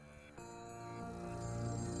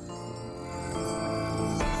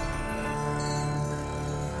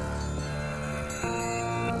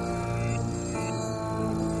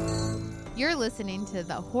You're listening to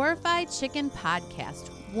the Horrified Chicken Podcast.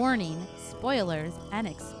 Warning, spoilers, and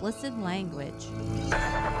explicit language.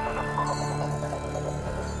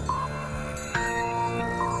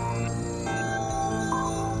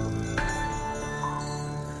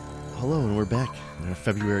 Hello, and we're back in our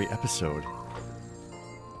February episode.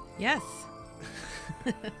 Yes.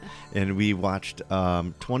 And we watched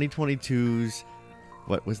 2022's,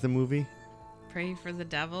 what was the movie? Pray for the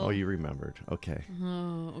Devil. Oh, you remembered. Okay.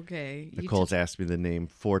 Oh, okay. Nicole's asked me the name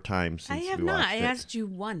 4 times since I have we not. watched I it. asked you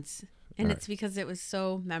once, and it's because it was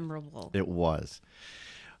so memorable. It was.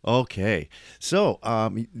 Okay. So,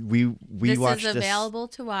 we watched this is available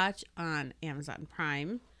to watch on Amazon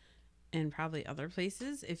Prime and probably other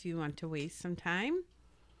places if you want to waste some time,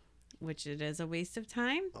 which it is a waste of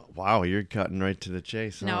time. Wow, you're cutting right to the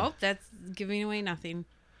chase. Huh? Nope, that's giving away nothing.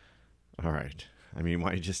 All right. I mean, why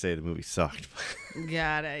don't you just say the movie sucked?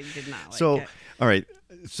 God, I did not like So, it. all right.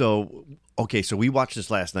 So, okay. So we watched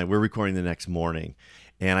this last night. We're recording the next morning.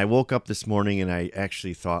 And I woke up this morning and I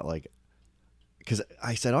actually thought because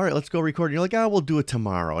I said, all right, let's go record. And you're like, oh, we'll do it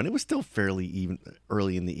tomorrow. And it was still fairly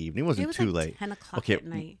early in the evening. It wasn't It was too like late. 10 o'clock Okay. at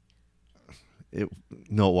night.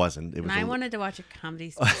 No, it wasn't. It was. And I wanted to watch a comedy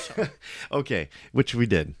special. Okay, which we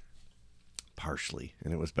did partially,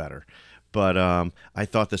 and it was better. But I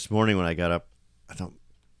thought this morning when I got up, I thought,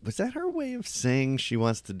 was that her way of saying she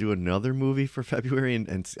wants to do another movie for February?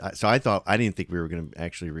 And so I thought, I didn't think we were going to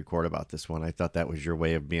actually record about this one. I thought that was your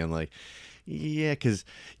way of being like, yeah, because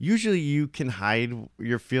usually you can hide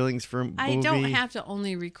your feelings for a movie. I don't have to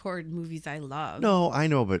only record movies I love. No, I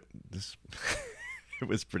know, but this it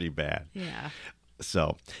was pretty bad. Yeah.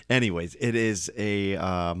 So, anyways, it is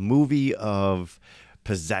a movie of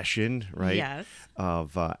possession, right? Yes.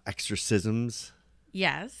 Of exorcisms.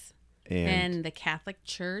 Yes. And And the Catholic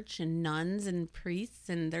Church and nuns and priests.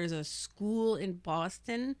 And there's a school in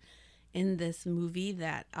Boston in this movie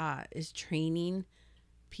that is training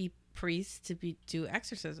priests to do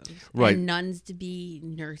exorcisms. Right. And nuns to be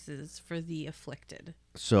nurses for the afflicted.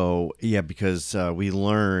 so, yeah, because we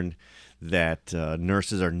learn that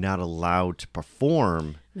nurses are not allowed to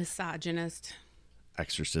perform Misogynist.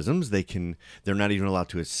 exorcisms. They're not even allowed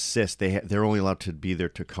to assist. They're only allowed to be there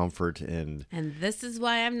to comfort. And And this is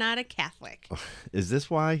why I'm not a Catholic. is this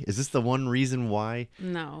why? Is this the one reason why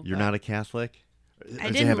No. you're but- not a Catholic? Does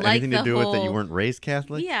it didn't have like anything to the do with that you whole- weren't raised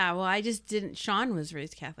Catholic? Yeah, well, I just didn't. Sean was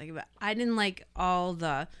raised Catholic, but I didn't like all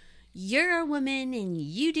the, you're a woman and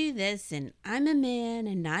you do this, and I'm a man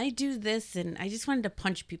and I do this, and I just wanted to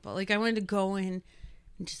punch people. Like, I wanted to go in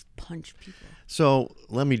and just punch people So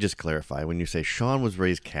let me just clarify. When you say Sean was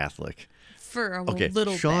raised Catholic, for a okay,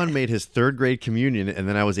 little Sean bit. made his 3rd grade communion, and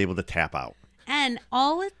then I was able to tap out. And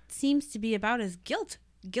all it seems to be about is guilt.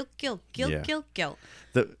 Guilt, guilt, guilt, Yeah. guilt, guilt.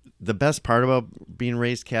 The best part about being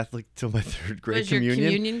raised Catholic till my 3rd grade Was your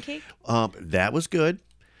communion cake? that was good.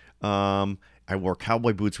 I wore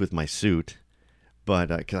cowboy boots with my suit,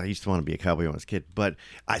 but because I used to want to be a cowboy when I was a kid. But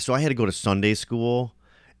I had to go to Sunday school,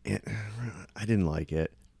 and I didn't like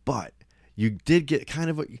it. But you did get kind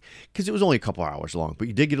of because it was only a couple hours long, but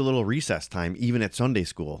you did get a little recess time even at Sunday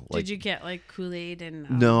school. Did you get like Kool-Aid and?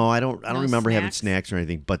 No, I don't no remember having snacks? snacks or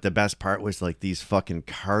anything. But the best part was like these fucking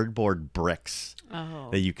cardboard bricks Oh,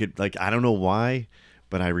 that you could I don't know why,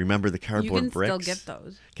 but I remember the you cardboard can bricks. still get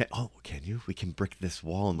those. Can you? We can brick this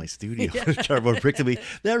wall in my studio with cardboard bricks.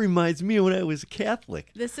 That reminds me of when I was a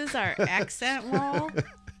Catholic. This is our accent wall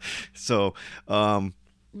So,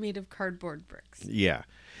 made of cardboard bricks. yeah.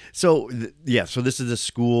 So, so this is a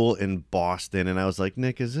school in Boston, and I was like,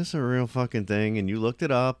 Nick, is this a real fucking thing? And you looked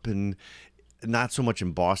it up, and not so much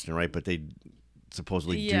in Boston, right? But they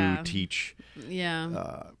supposedly Yeah. do teach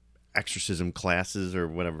Yeah. exorcism classes or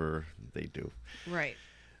whatever they do. Right.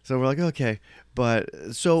 So we're like, okay, but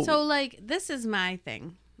so like, this is my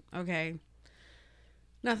thing. Okay.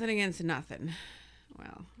 Nothing against nothing.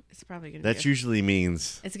 Well, it's probably going to that usually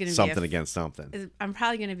means It's gonna be something against something. I'm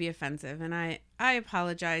probably going to be offensive, and I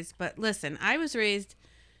apologize. But listen, I was raised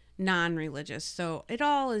non-religious, so it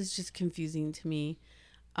all is just confusing to me.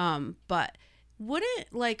 But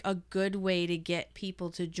wouldn't like a good way to get people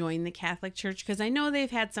to join the Catholic Church? Because I know they've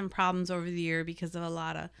had some problems over the year because of a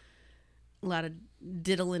lot of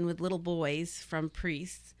diddling with little boys from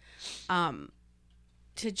priests.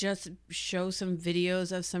 To just show some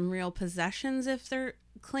videos of some real possessions if they're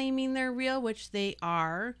claiming they're real, which they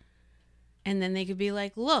are. And then they could be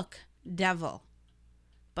like, look, devil.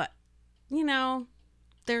 But,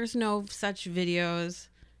 there's no such videos.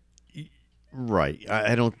 Right.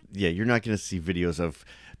 I don't. Yeah, you're not going to see videos of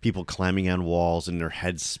people climbing on walls and their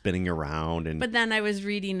heads spinning around. And But then I was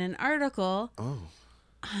reading an article oh,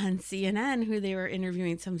 on CNN who they were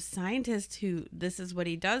interviewing some scientist who this is what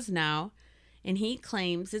he does now. And he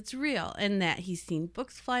claims it's real and that he's seen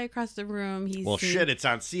books fly across the room. Well, shit, it's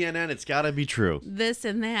on CNN. It's got to be true. This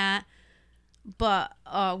and that. But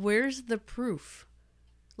where's the proof?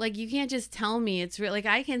 Like, you can't just tell me it's real. Like,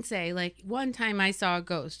 I can say, like, one time I saw a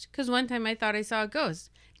ghost. Because one time I thought I saw a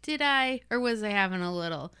ghost. Did I? Or was I having a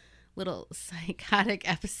little psychotic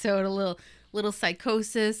episode, a little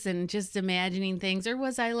psychosis and just imagining things? Or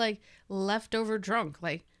was I, like, leftover drunk?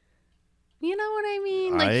 Like, you know what I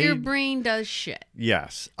mean? Like, your brain does shit.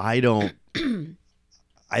 Yes. I don't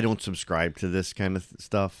subscribe to this kind of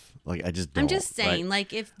stuff. Like, I just don't. I'm just saying,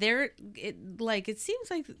 like, if they're, it seems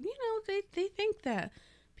like, they think that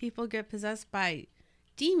people get possessed by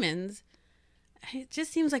demons. It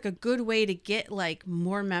just seems like a good way to get, like,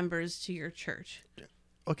 more members to your church.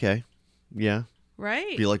 Okay. Yeah.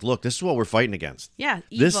 Right? Be like, look, this is what we're fighting against. Yeah.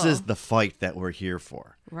 Evil. This is the fight that we're here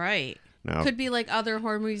for. Right. No. Could be like other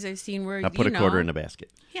horror movies I've seen where I put a quarter in a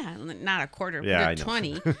basket. Yeah, not a quarter. Yeah, I know.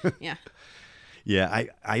 20. Yeah. Yeah,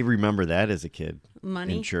 I remember that as a kid.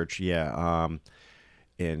 Money in church. Yeah,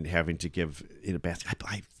 and having to give in a basket.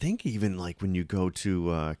 I think even like when you go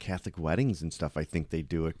to Catholic weddings and stuff, I think they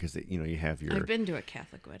do it because you have your. I've been to a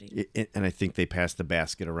Catholic wedding, and I think they pass the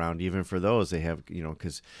basket around. Even for those, they have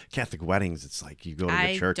because Catholic weddings, it's like you go to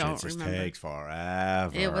the church and it just takes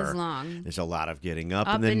forever. It was long. There's a lot of getting up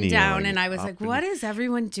and then kneeling, down, and I was like, "What is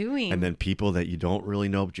everyone doing?" And then people that you don't really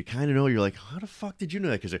know, but you kind of know, you're like, "How the fuck did you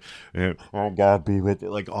know that?" Because oh God be with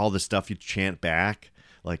it, like all the stuff you chant back.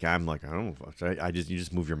 Like I'm like I don't know. You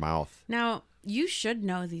just move your mouth. Now you should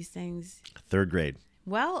know these things. 3rd grade.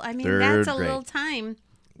 Well, I mean Third that's a grade. little time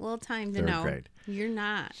to 3rd know. grade. You're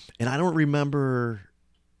not. And I don't remember.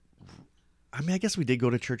 I mean, I guess we did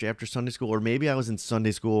go to church after Sunday school, or maybe I was in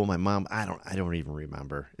Sunday school. My mom, I don't even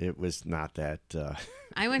remember. It was not that.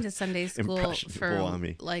 I went to Sunday school for on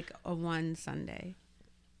me. like a one Sunday.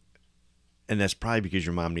 And that's probably because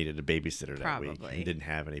your mom needed a babysitter that week and didn't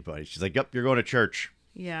have anybody. She's like, "Yep, you're going to church."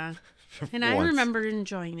 Yeah. And I remember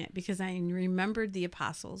enjoying it because I remembered the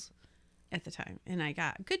apostles at the time. And I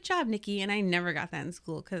got, good job, Nikki. And I never got that in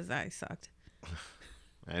school because I sucked.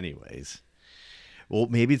 Anyways. Well,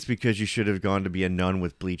 maybe it's because you should have gone to be a nun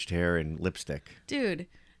with bleached hair and lipstick. Dude,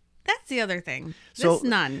 that's the other thing. So, this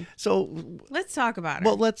nun. So let's talk about it.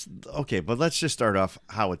 Well, let's just start off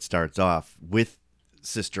how it starts off with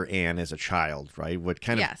Sister Anne as a child, right? What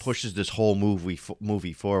kind of pushes this whole movie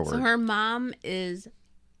forward. So her mom is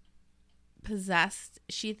possessed,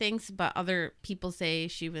 she thinks, but other people say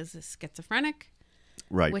she was a schizophrenic.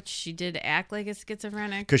 Right. Which she did act like a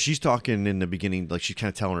schizophrenic. Because she's talking in the beginning, like she's kind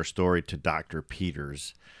of telling her story to Dr.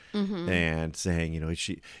 Peters and saying,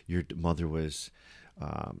 your mother was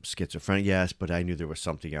schizophrenic, yes, but I knew there was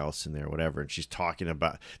something else in there, whatever. And she's talking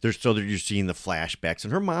about, you're seeing the flashbacks,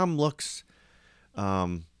 and her mom looks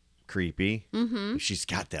creepy. Mm-hmm. She's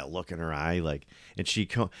got that look in her eye, like, and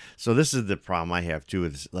so this is the problem I have too.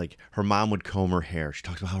 Is like her mom would comb her hair. She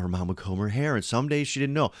talks about how her mom would comb her hair, and some days she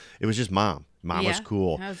didn't know. It was just mom. Mom was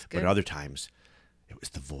cool, but other times it was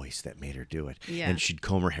the voice that made her do it. Yeah. And she'd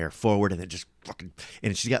comb her hair forward, and then just fucking,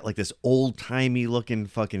 and she's got like this old timey looking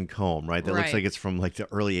fucking comb, right? That looks like it's from like the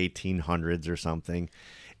early 1800s or something.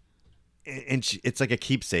 And it's like a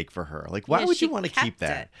keepsake for her. Like, why would you want to keep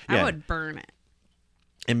that? I would burn it.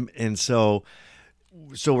 And so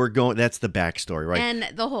we're going, that's the backstory, right?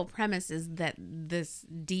 And the whole premise is that this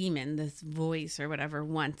demon, this voice or whatever,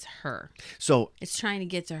 wants her. So it's trying to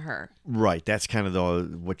get to her. Right. That's kind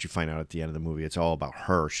of what you find out at the end of the movie. It's all about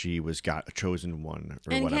her. She got a chosen one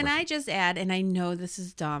or and whatever. Can I just add, and I know this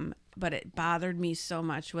is dumb, but it bothered me so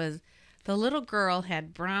much, was the little girl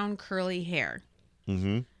had brown curly hair.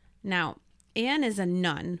 Mm-hmm. Now, Anne is a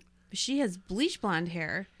nun. She has bleach blonde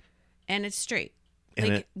hair, and it's straight.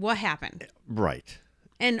 Like, what happened? Right.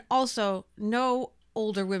 And also, no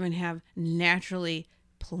older women have naturally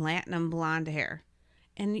platinum blonde hair.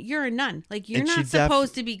 And you're a nun. Like, you're not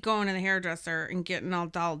supposed to be going to the hairdresser and getting all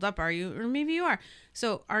dolled up, are you? Or maybe you are.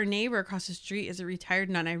 So our neighbor across the street is a retired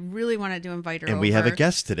nun. I really wanted to invite her over. And we have a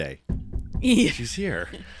guest today. Yeah. She's here.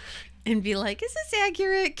 And be like, is this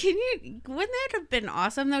accurate? Wouldn't that have been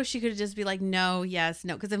awesome, though? She could just be like, no, yes,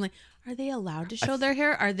 no. Because I'm like, are they allowed to show their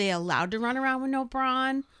hair? Are they allowed to run around with no bra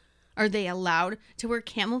on? Are they allowed to wear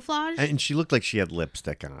camouflage? And she looked like she had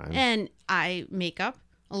lipstick on. And eye makeup.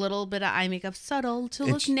 A little bit of eye makeup, subtle to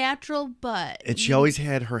look natural, but... And she always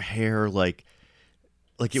had her hair like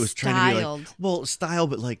it was trying to be like... Well, style,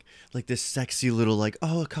 but like this sexy little like,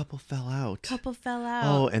 oh, a couple fell out.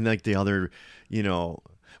 Oh, and like the other,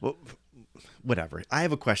 well, whatever. I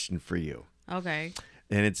have a question for you. Okay.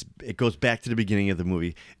 and it goes back to the beginning of the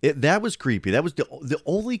movie. That was creepy. That was the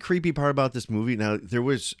only creepy part about this movie. Now there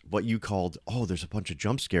was what you called, there's a bunch of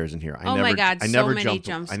jump scares in here. My God, I so never many jumped.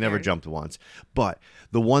 jump I never scares. jumped once. But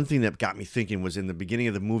the one thing that got me thinking was in the beginning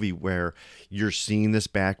of the movie where you're seeing this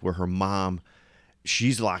back where her mom.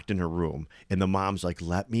 She's locked in her room, and the mom's like,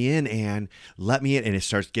 "Let me in, Anne. Let me in." And it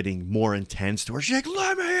starts getting more intense to where she's like,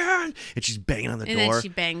 "Let me in!" And she's banging on the door. And then she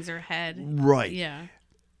bangs her head. Right. Yeah.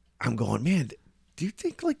 I'm going, man, do you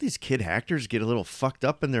think like these kid actors get a little fucked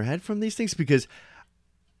up in their head from these things? Because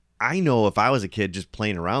I know if I was a kid just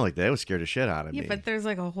playing around like that, it would scare the shit out of me. Yeah, but there's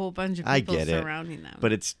like a whole bunch of I people get it, surrounding them.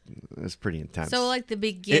 but it's pretty intense. So like the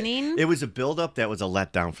beginning, It was a build-up that was a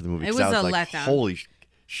letdown for the movie. It 'cause was I a like, letdown. Holy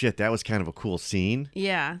shit, that was kind of a cool scene.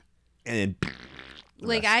 yeah. And then,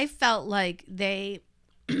 Like I felt like they,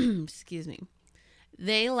 excuse me,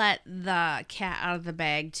 they let the cat out of the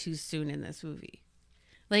bag too soon in this movie.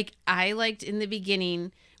 Like I liked in the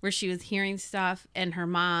beginning where she was hearing stuff and her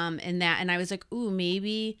mom and that, and I was like, ooh,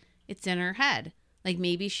 maybe it's in her head. Like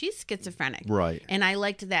maybe she's schizophrenic. Right. And I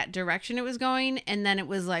liked that direction it was going. And then it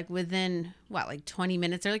was like within, like 20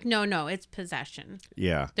 minutes, they're like, no, it's possession.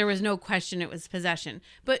 Yeah. There was no question it was possession.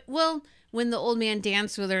 But, when the old man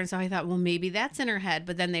danced with her and so I thought, well, maybe that's in her head.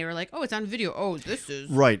 But then they were like, oh, it's on video. Oh, this is.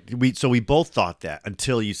 Right. We both thought that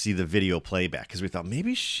until you see the video playback because we thought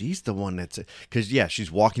maybe she's the one that's because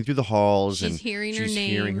she's walking through the halls She's and hearing her she's name.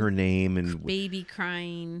 hearing her name and Baby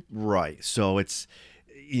crying. right. So it's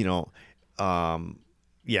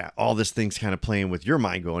all this thing's kind of playing with your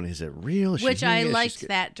mind going, is it real? Is she Which I hearing it? liked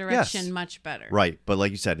that direction Yes. much better. Right. But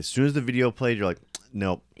like you said, as soon as the video played, you're like,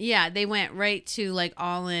 nope. Yeah, they went right to like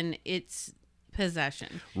all in its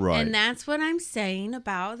possession. Right. And that's what I'm saying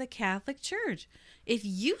about the Catholic Church. If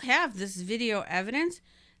you have this video evidence,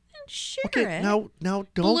 then share Okay, it. now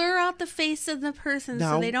don't Blur out the face of the person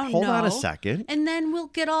now, so they don't hold know. on a second. And then we'll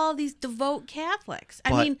get all these devout Catholics.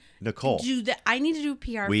 I But, mean, Nicole, I need to do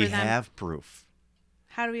PR we for them. have proof.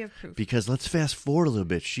 How do we have proof? Because let's fast forward a little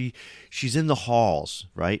bit. She's in the halls,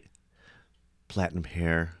 right? Platinum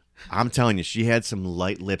hair. I'm telling you, she had some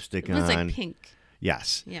light lipstick It was on. like pink.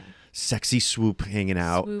 Yes. Yeah. Sexy swoop hanging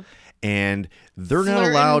out. Swoop. And they're not Flirting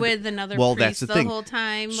allowed with another well, priest that's the the thing. whole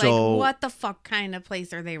time. So- Like, what the fuck kind of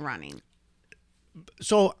place are they running?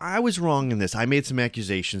 So I was wrong in this. I made some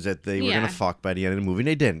accusations that they were Yeah. going to fuck by the end of the movie, and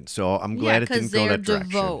they didn't. So I'm glad it 'cause didn't go they're that direction.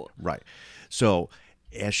 devout. Right. So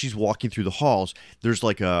as she's walking through the halls, there's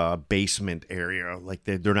like a basement area. Like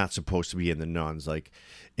they're not supposed to be in the nuns. Like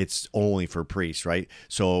it's only for priests, right?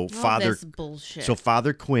 So All Father this bullshit. So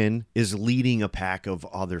Father Quinn is leading a pack of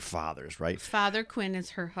other fathers, right? Father Quinn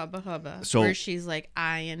is her hubba, So- where she's like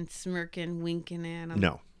eyeing, smirking, winking at him.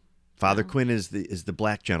 No. Father Quinn is the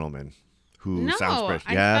black gentleman who No, sounds British.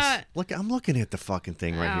 I Yes. thought- Look, I'm looking at the fucking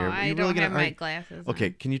thing right Oh, here. I You don't really have gonna my argue- glasses. Okay,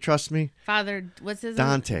 on. can you trust me? Father, what's his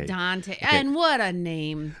Dante. name? Dante. And what a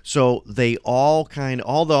name. So they all the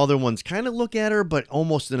other ones kind of look at her, but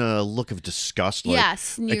almost in a look of disgust. Like, Yeah,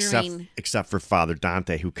 sneering. Except for Father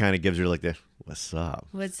Dante, who kind of gives her like the, what's up?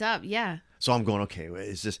 What's up? Yeah. So I'm going, okay,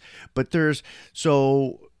 is this? But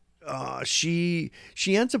she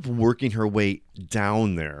ends up working her way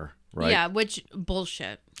down there, right? Yeah, which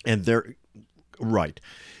bullshit. And they're right.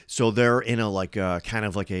 So they're in a kind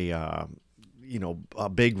of like a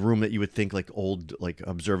big room that you would think like old like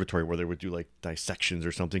observatory where they would do like dissections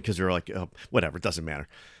or something because they're like whatever, it doesn't matter.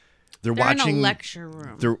 They're watching in a lecture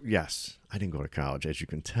room. Yes, I didn't go to college, as you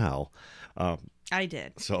can tell. I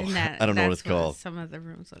did. So, And I don't know what that's it's called. Some of the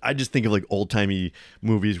rooms. I just think of like old timey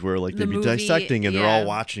movies where like The they'd be movie, dissecting and they're all yeah.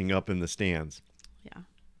 watching up in the stands. Yeah.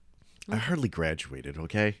 I hardly graduated.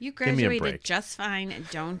 Okay, You Give me a graduated break. just fine.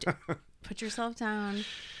 Don't put yourself down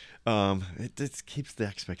It keeps the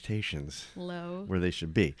expectations low. where they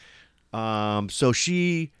should be. So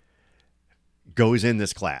she goes in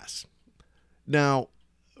this class. Now,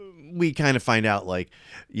 we kind of find out, like,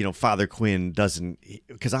 Father Quinn doesn't,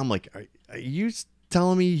 because I'm like, are you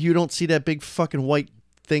telling me you don't see that big fucking white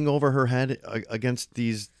thing over her head against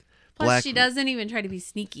these Plus, black... she doesn't even try to be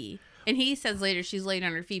sneaky. And he says later she's laid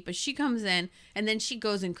on her feet, but she comes in and then she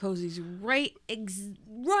goes and cozies right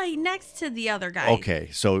next to the other guy. Okay,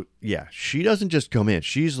 so yeah, she doesn't just come in.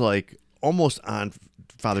 She's like almost on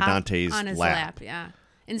Father Dante's on his lap. Yeah.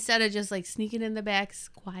 Instead of just like sneaking in the back,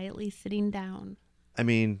 quietly sitting down. I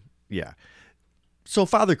mean, yeah. So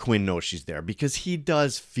Father Quinn knows she's there because he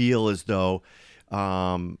does feel as though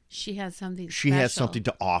She has something she has special. something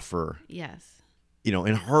to offer. Yes.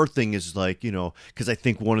 and her thing is like, because I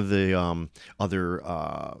think one of the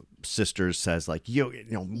other sisters says like,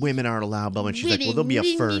 women aren't allowed, blah, blah. And she's like, well, they'll be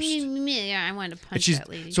a first. Yeah, I wanted to punch that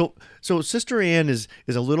lady. So Sister Ann is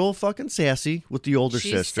a little fucking sassy with the older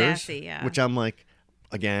She's sisters, sassy, yeah. which I'm like,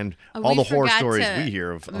 again, all the horror stories we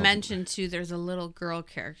hear of. Mention too, there's a little girl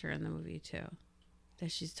character in the movie too,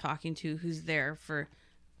 that she's talking to, who's there for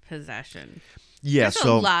possession. Yeah, There's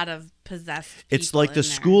a lot of possessed people. It's like the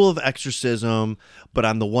school of exorcism, but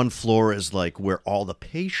on the one floor is like where all the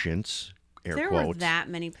patients, air there quotes. Were that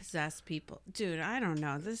many possessed people, dude. I don't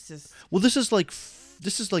know. This is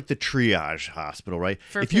this is like the triage hospital, right?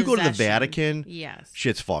 For if you go to the possession. Vatican, Yes.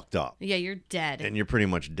 shit's fucked up. Yeah, you're dead. And you're pretty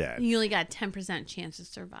much dead. You only got 10% chance of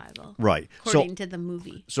survival. Right. According to the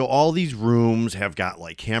movie. So all these rooms have got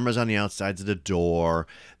like cameras on the outsides of the door.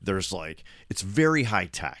 There's like, it's very high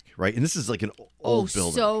tech, right? And this is like an old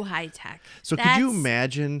building. So high tech. So could you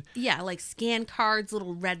imagine? Yeah, like scan cards,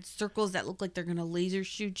 little red circles that look like they're going to laser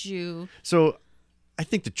shoot you. So I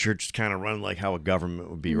think the church is kind of run like how a government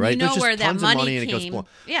would be, right? You know There's just where that tons money of money came. and it goes.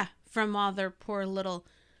 Yeah, from all their poor little,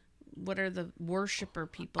 what are the worshiper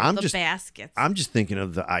people? Baskets. I'm just thinking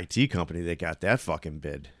of the IT company that got that fucking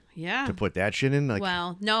bid. Yeah. To put that shit in. Like,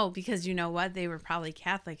 well, no, because you know what? They were probably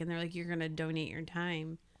Catholic, and they're like, you're going to donate your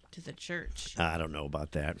time to the church. I don't know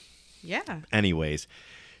about that. Yeah. Anyways,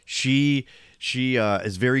 she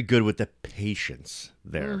is very good with the patients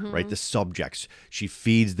there, right? The subjects. She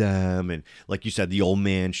feeds them, and like you said, the old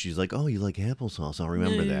man, she's like, oh, you like applesauce? I'll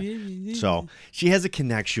remember that. So she has a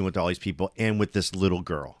connection with all these people and with this little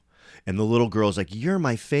girl. And the little girl's like, you're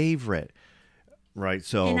my favorite. Right?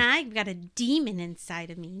 So, and I've got a demon inside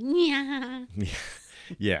of me. Yeah.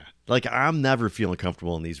 Yeah. Like, I'm never feeling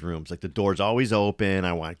comfortable in these rooms. Like, the door's always open.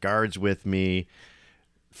 I want guards with me.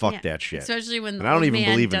 Fuck that shit. Especially when the I don't old even man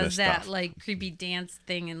believe in does this that stuff. like creepy dance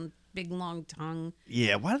thing and big long tongue.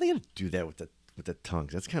 Yeah, why do they gotta do that with the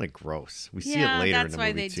tongues? That's kind of gross. We see it Yeah, later in that's the why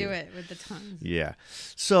movie they too. do it with the tongues. Yeah.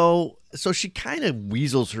 So she kind of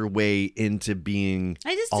weasels her way into being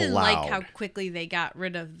I just didn't allowed. like how quickly they got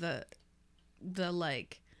rid of the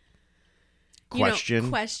like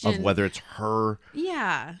question of whether it's her.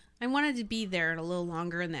 Yeah. I wanted to be there a little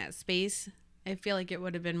longer in that space. I feel like it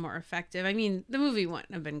would have been more effective. I mean, the movie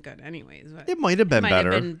wouldn't have been good anyways. But It might have been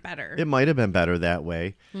better. It might have been better that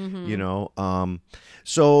way. Mm-hmm.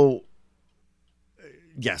 So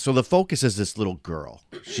yeah, so the focus is this little girl.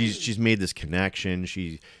 She's made this connection.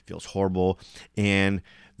 She feels horrible, and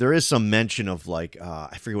there is some mention of like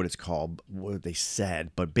I forget what it's called, what they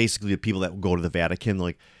said, but basically the people that go to the Vatican,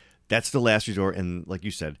 like that's the last resort, and like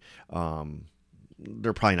you said,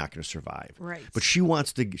 they're probably not going to survive. Right. But she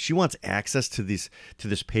wants access to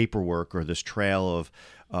this paperwork or this trail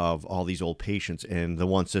of all these old patients, and the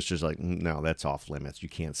one sister's like, no, that's off limits. You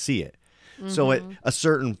can't see it. Mm-hmm. So at a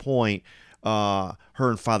certain point, her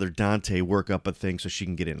and Father Dante work up a thing so she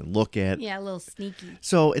can get in and look at. Yeah, a little sneaky.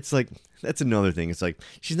 So it's like, that's another thing. It's like,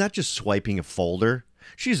 she's not just swiping a folder.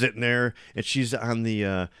 She's sitting there and she's on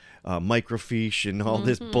the microfiche and all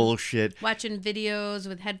this bullshit. Watching videos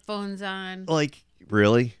with headphones on. Like,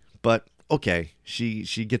 really? But okay, she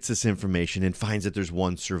gets this information and finds that there's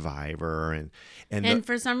one survivor, and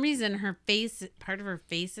for some reason part of her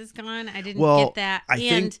face is gone. I didn't Well, get that. I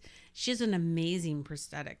think- She has an amazing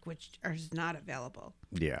prosthetic, which is not available.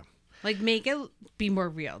 yeah. Like, make it be more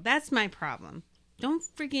real. That's my problem. Don't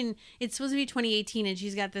freaking... It's supposed to be 2018, and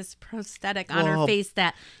she's got this prosthetic on her face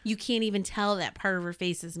that you can't even tell that part of her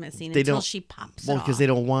face is missing until she pops it off. Because they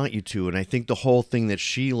don't want you to, and I think the whole thing that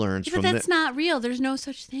she learns But from that's not real. There's no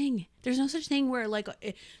such thing. There's no such thing where, like,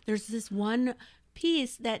 there's this one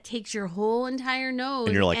piece that takes your whole entire nose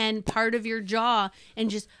And you're like- and part of your jaw and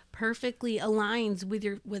just perfectly aligns with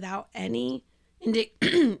without any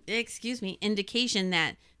indication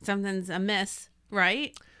that something's amiss,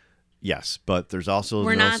 right? Yes, but there's also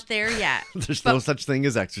We're not there yet. There's no such thing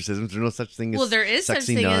as exorcisms. There's no such thing as Well, there is such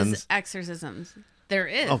sexy thing nuns. as exorcisms. There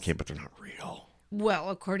is. Okay, but they're not real. Well,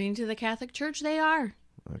 according to the Catholic Church, they are.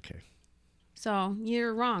 Okay. So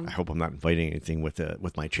you're wrong. I hope I'm not inviting anything with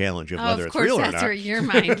my challenge of Oh, whether of it's course, real or that's not. where your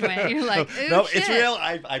mind went. You're like, ooh, no, shit. it's real.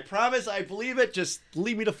 I promise. I believe it. Just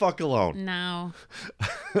leave me the fuck alone. No.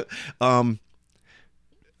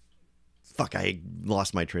 Fuck, I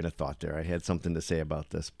lost my train of thought there. I had something to say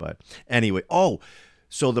about this, but anyway. Oh,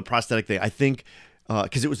 so the prosthetic thing. I think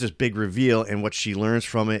because it was this big reveal, and what she learns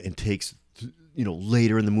from it and takes,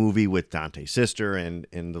 later in the movie with Dante's sister and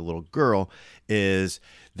the little girl, is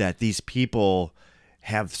that these people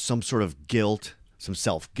have some sort of guilt, some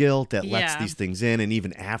self-guilt that lets these things in, and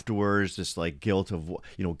even afterwards, this like guilt of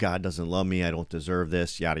God doesn't love me, I don't deserve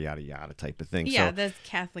this, yada yada yada type of thing. Yeah, So that's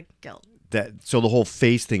Catholic guilt. so the whole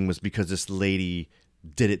face thing was because this lady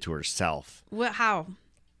did it to herself. What? How?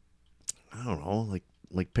 I don't know,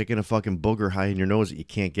 like picking a fucking booger high in your nose that you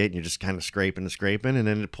can't get, and you're just kind of scraping, and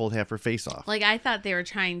then it pulled half her face off. Like, I thought they were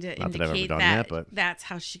trying to Not that I've ever indicate done that, but that's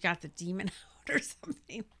how she got the demon out or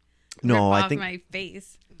something. no, Rip I off think my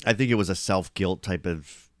face. I think it was a self-guilt type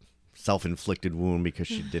of self-inflicted wound because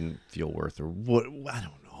she didn't feel worth or what. I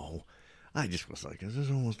don't know. I just was like, is this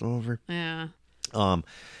almost over? Yeah.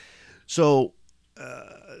 So,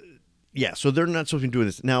 yeah, so they're not supposed to be doing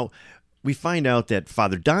this. Now, we find out that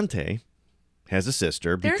Father Dante has a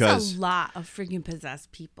sister because... There's a lot of freaking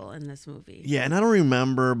possessed people in this movie. Yeah, and I don't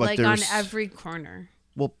remember, but like there's... on every corner.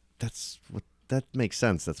 Well, that makes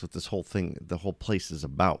sense. That's what this whole thing, the whole place is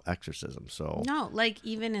about, exorcism, so... No, like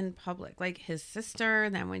even in public. Like his sister,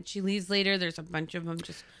 then when she leaves later, there's a bunch of them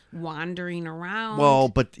just wandering around. Well,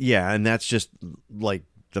 but yeah, and that's just like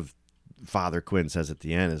the Father Quinn says at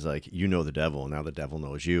the end is like, you know the devil, and now the devil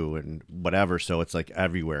knows you, and whatever. So it's like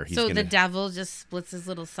everywhere. The devil just splits his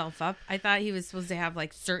little self up. I thought he was supposed to have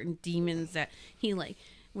like certain demons that he like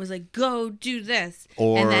was like, go do this,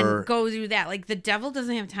 and then go do that. Like the devil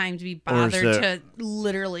doesn't have time to be bothered to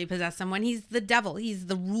literally possess someone. He's the devil. He's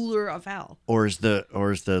the ruler of hell. Or is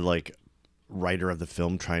the like writer of the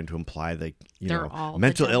film trying to imply that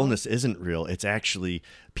mental illness isn't real? It's actually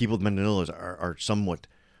people with mental illness are somewhat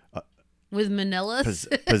with Manillas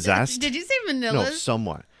possessed. Did you say Manillas? No,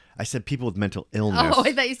 somewhat. I said people with mental illness. Oh,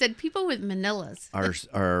 I thought you said people with Manillas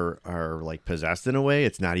are like possessed in a way.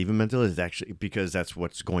 It's not even mental. It's actually because that's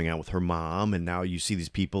what's going on with her mom. And now you see these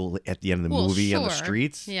people at the end of the movie on the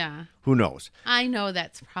streets. Yeah. Who knows? I know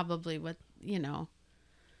that's probably what,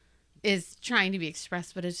 is trying to be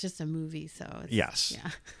expressed, but it's just a movie. So it's, yes.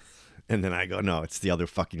 Yeah. And then I go, no, it's the other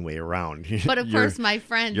fucking way around. But of course, my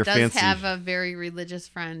friend does fancy. have a very religious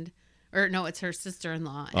friend. Or no, it's her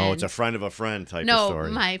sister-in-law. Oh, it's a friend of a friend type of story.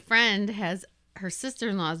 No, my friend has, her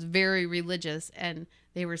sister-in-law is very religious, and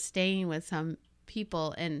they were staying with some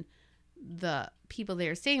people, and the people they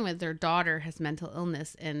were staying with, their daughter has mental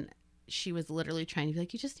illness, and she was literally trying to be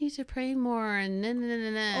like, you just need to pray more, and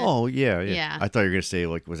Oh, yeah. I thought you were going to say,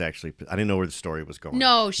 like, was actually, I didn't know where the story was going.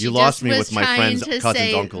 No, she You just lost me was with my trying friend's to cousin's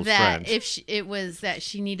say uncle's that friend. if it was that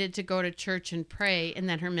she needed to go to church and pray, and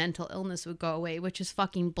then her mental illness would go away, which is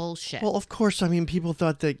fucking bullshit. Well, of course. I mean, people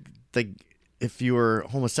thought that if you were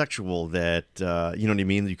homosexual, that, you know what I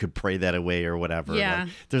mean, you could pray that away or whatever. Yeah. Like,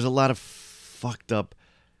 there's a lot of fucked up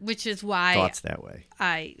which is why thoughts that way.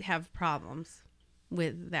 I have problems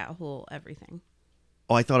with that whole everything.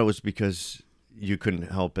 Oh, I thought it was because you couldn't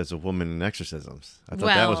help as a woman in exorcisms. I thought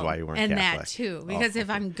that was why you weren't and Catholic. that too. Because if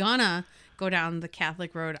I'm gonna go down the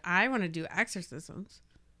Catholic road, I want to do exorcisms.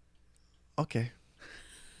 Okay.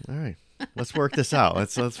 All right. Let's work this out.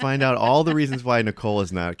 Let's find out all the reasons why Nicole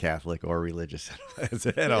is not Catholic or religious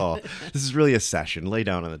at all. This is really a session. Lay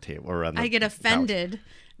down on the table or on the I get couch. offended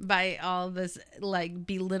by all this like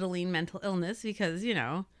belittling mental illness because,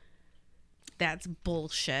 that's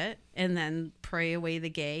bullshit. And then pray away the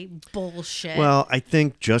gay. Bullshit. Well, I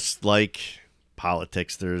think just like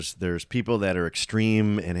politics, there's people that are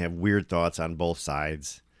extreme and have weird thoughts on both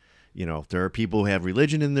sides. There are people who have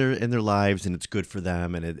religion in their lives and it's good for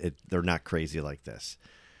them and they're not crazy like this.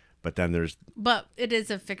 But then But it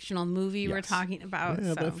is a fictional movie Yes. we're talking about. Yeah,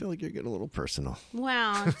 so. but I feel like you're getting a little personal.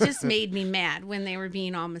 Well, it just made me mad when they were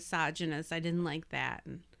being all misogynist. I didn't like that.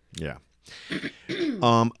 Yeah.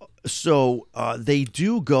 So they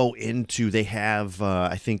do go into, they have,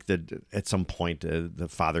 I think that at some point, the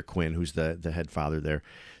Father Quinn, who's the head father there,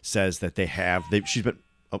 says that she's been,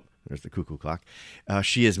 oh, there's the cuckoo clock.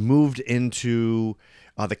 She has moved into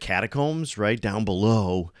the catacombs, right down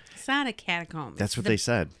below. It's not a catacomb. That's what they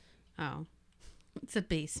said. Oh, it's a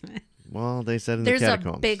basement. Well, they said in There's the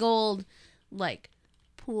catacombs. a big old,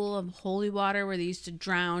 pool of holy water where they used to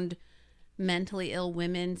drown mentally ill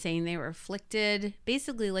women saying they were afflicted.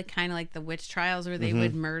 Basically, kind of like the witch trials where they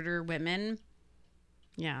would murder women.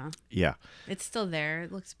 Yeah. Yeah. It's still there.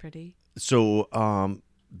 It looks pretty. So,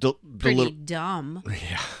 the Pretty dumb.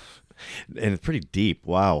 Yeah. And it's pretty deep.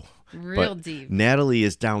 Wow. Real But deep. Natalie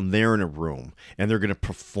is down there in a room, and they're going to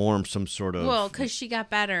perform some sort of... Well, because she got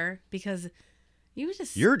better. Because you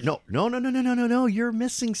just... No. You're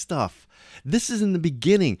missing stuff. This is in the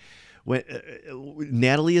beginning. When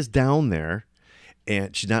Natalie is down there,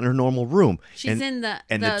 and she's not in her normal room. She's in the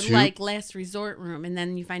last resort room, and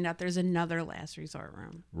then you find out there's another last resort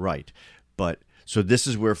room. Right. But... So this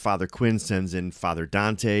is where Father Quinn sends in Father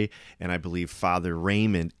Dante and I believe Father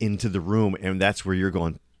Raymond into the room, and that's where you're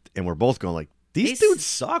going, and we're both going like, These dudes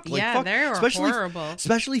suck. Like, yeah, fuck, they're especially, horrible.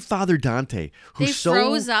 Especially Father Dante, who's They so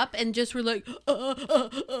froze up and just were like,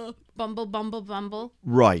 bumble, bumble, bumble.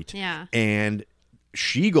 right. Yeah. And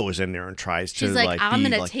she goes in there and tries She's to like, I'm be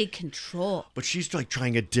gonna like, take control. but she's like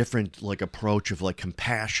trying a different like approach of like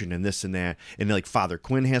compassion and this and that, and like Father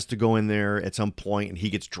Quinn has to go in there at some point, and he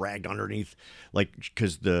gets dragged underneath, like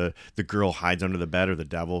because the girl hides under the bed or the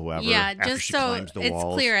devil, whoever. Yeah, after just she so climbs the it's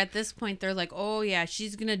walls. clear at this point, they're like, oh yeah,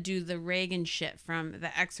 she's gonna do the Reagan shit from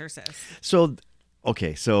The Exorcist. So,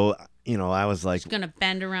 okay, so I was like, She's gonna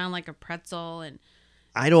bend around like a pretzel and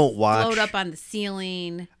I don't watch. float up on the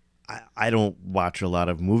ceiling. I don't watch a lot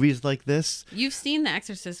of movies like this. You've seen The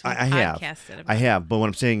Exorcist. I have. Podcasted about I have, but what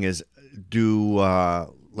I'm saying is,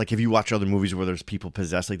 like if you watch other movies where there's people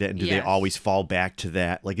possessed like that, and do they Yes. always fall back to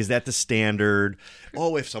that? Like, is that the standard?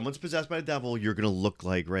 Oh, if someone's possessed by the devil, you're gonna look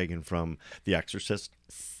like Reagan from The Exorcist,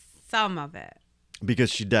 some of it.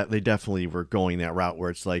 because they definitely were going that route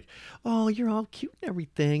where it's like, oh, you're all cute and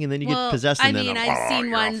everything, and then you Well, get possessed, I and then mean, oh, I've seen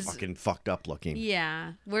you're all ones- fucking fucked up looking.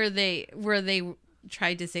 Yeah, where they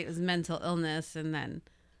tried to say it was mental illness, and then,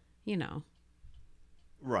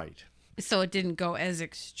 Right. so it didn't go as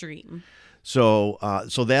extreme. So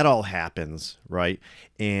that all happens, right?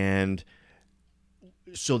 And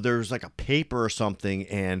so there's like a paper or something,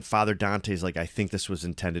 and Father Dante's like, I think this was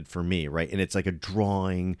intended for me, right? And it's like a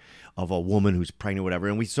drawing of a woman who's pregnant, whatever.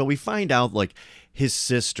 And we find out like his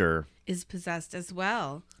sister, Is possessed as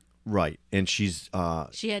well. right? And she's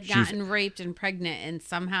She had gotten raped and pregnant, and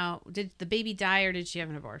somehow did the baby die or did she have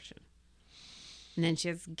an abortion? And then she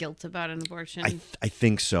has guilt about an abortion I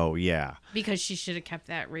think so, yeah. because she should have kept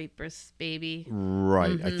that rapist baby.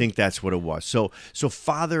 Right. I think that's what it was. So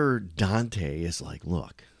Father Dante is like,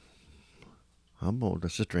 look, I'm the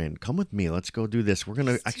sister, and come with me. Let's go do this. We're going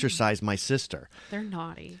to exorcise my sister. They're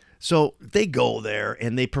naughty. So they go there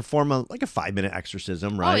and they perform a 5-minute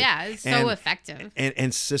exorcism, right? Oh yeah, it's so effective.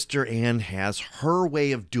 And Sister Anne has her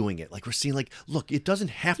way of doing it. Like we're seeing, like, look, it doesn't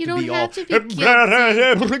have You to don't be have all to be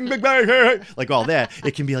guilty. like all that.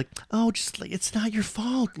 It can be like, oh, just like, it's not your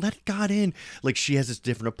fault. Let God in. Like she has this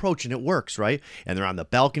different approach and it works, right? And they're on the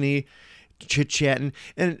balcony, chit chatting,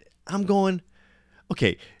 and I'm going,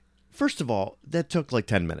 okay. First of all, that took like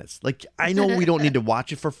 10 minutes. Like, I know we don't need to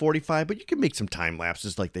watch it for 45, but you can make some time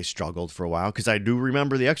lapses like they struggled for a while. Because I do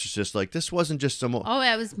remember The Exorcist. Like, this wasn't just some Oh,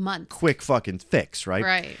 that was months. quick fucking fix, right?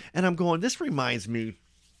 Right. And I'm going, this reminds me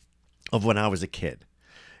of when I was a kid.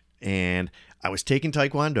 And I was taking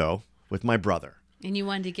Taekwondo with my brother. And you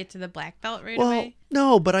wanted to get to the black belt right Well, away?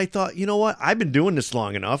 no, but I thought, you know what? I've been doing this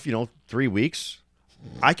long enough, 3 weeks.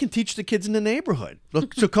 I can teach the kids in the neighborhood.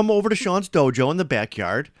 Look, so come over to Sean's dojo in the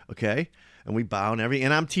backyard, okay? And we bow and everything.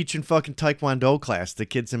 And I'm teaching fucking Taekwondo class to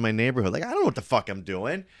kids in my neighborhood. Like, I don't know what the fuck I'm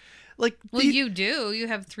doing. Like, Well, you do. You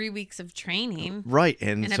have 3 weeks of training. right,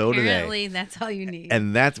 and so do they. Apparently, that's all you need.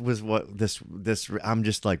 And that was what this. I'm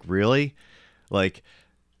just like, really, like.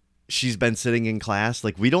 She's been sitting in class.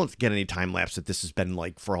 Like, we don't get any time lapse that this has been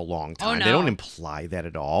like for a long time. no. They don't imply that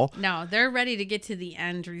at all. No, they're ready to get to the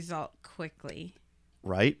end result quickly.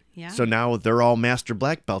 Right? Yeah. So now they're all master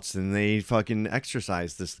black belts and they fucking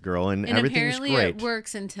exercise this girl and everything's apparently great. it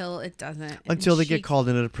works until it doesn't. Until they she- get called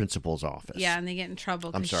into the principal's office. Yeah, and they get in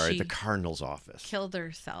trouble I'm because sorry, she the cardinal's office. killed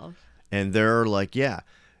herself. And they're like, yeah,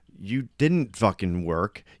 you didn't fucking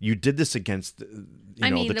work. You did this against, the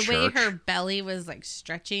The way church. her belly was like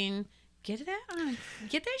stretching. Get that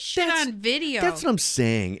shit That's- on video. That's what I'm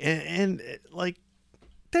saying. And like,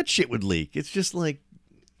 that shit would leak. It's just like,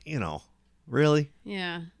 really?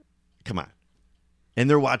 Yeah. Come on. And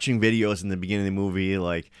they're watching videos in the beginning of the movie.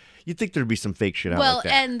 Like, you'd think there'd be some fake shit out Well, like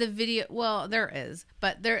that. and the video. Well, there is,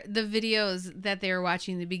 but the videos that they were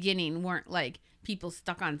watching in the beginning weren't like people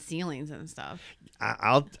stuck on ceilings and stuff.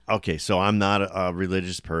 Okay, so I'm not a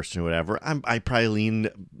religious person or whatever. I probably lean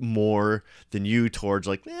more than you towards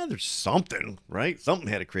like, there's something, right? Something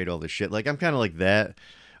had to create all this shit. Like, I'm kind of like that.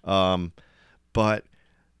 But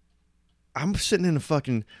I'm sitting in a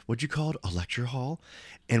fucking, what'd you call it? A lecture hall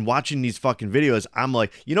and watching these fucking videos. I'm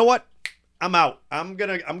like, you know what? I'm out. I'm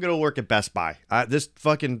gonna work at Best Buy. This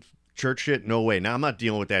fucking church shit, no way. Now I'm not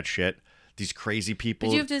dealing with that shit. These crazy people.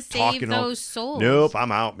 But you have to save talking those souls. Nope,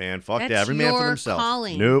 I'm out, man. Fuck That's that. Every man for your themselves.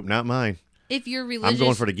 calling. Nope, not mine. If you're religious, I'm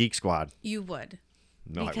going for the Geek Squad. you would.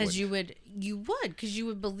 No, Because I wouldn't. you would because you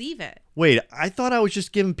would believe it. Wait, I thought I was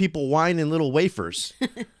just giving people wine and little wafers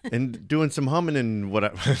and doing some humming and what?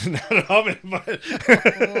 Not humming, but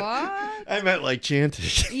What? I meant like chanting.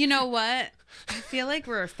 You know what? I feel like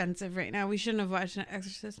we're offensive right now. We shouldn't have watched an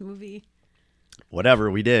Exorcist movie.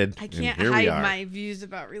 whatever we did. I and can't here we hide are. my views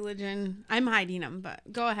about religion. I'm hiding them, but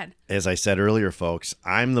go ahead. As I said earlier, folks,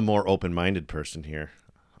 I'm the more open-minded person here.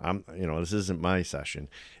 This isn't my session.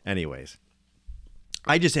 Anyways,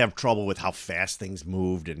 I just have trouble with how fast things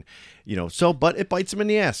moved and, but it bites him in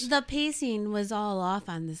the ass. The pacing was all off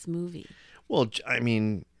on this movie. Well, I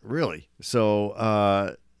mean, really.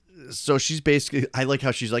 So she's basically, I like how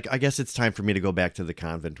she's like, I guess it's time for me to go back to the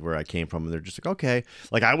convent where I came from. And they're just like, okay.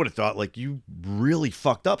 Like, I would have thought, like, you really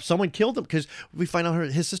fucked up. Someone killed him, because we find out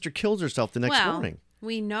his sister kills herself the next morning.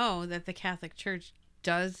 We know that the Catholic Church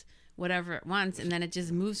does whatever it wants, and then it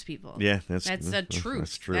just moves people. Yeah, that's a truth.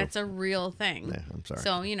 That's true. That's a real thing. Yeah, I'm sorry.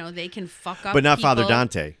 So, they can fuck up but not people. Father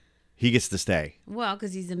Dante. He gets to stay. Well,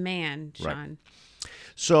 because he's a man, Sean. Right.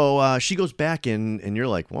 So she goes back in, and you're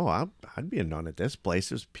like, well, I'd be a nun at this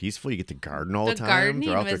place. It was peaceful. You get to garden all the time. Gardening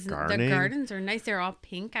They're out there was, gardening. the gardens are nice. They're all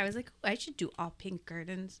pink. I was like, I should do all pink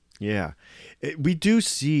gardens. Yeah. We do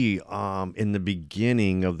see in the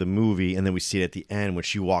beginning of the movie, and then we see it at the end when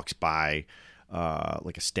she walks by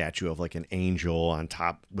like a statue of like an angel on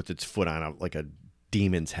top with its foot on like a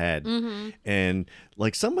demon's head. Mm-hmm. And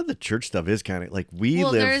like some of the church stuff is kind of like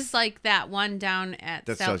there's like that one down at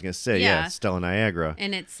that's what I was gonna say. Yeah, Stella Niagara.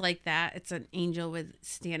 And it's like that. It's an angel with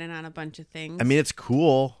standing on a bunch of things. I mean, it's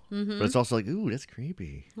cool, but it's also like, ooh, that's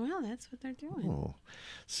creepy. Well, that's what they're doing. Oh.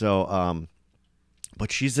 So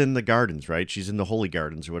but she's in the gardens, right? She's in the Holy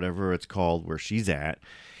Gardens or whatever it's called where she's at.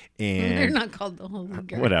 And they're not called the Holy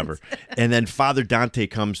Gardens. Whatever. And then Father Dante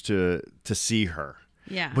comes to see her.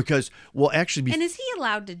 Yeah. Because, actually... And is he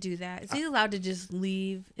allowed to do that? Is he allowed to just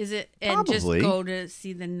leave? Is it and Probably. just go to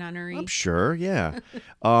see the nunnery? I'm sure, yeah.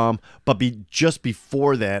 But just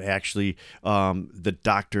before that, actually, the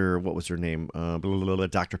doctor, what was her name?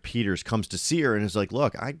 Dr. Peters comes to see her and is like,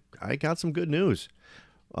 look, I got some good news.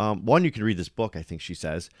 One, you can read this book, I think she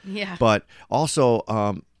says. Yeah. But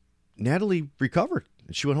also, Natalie recovered.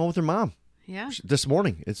 And she went home with her mom. Yeah. This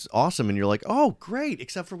morning. It's awesome. And you're like, oh, great.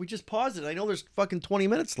 Except for we just paused it. I know there's fucking 20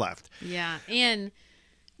 minutes left. Yeah. And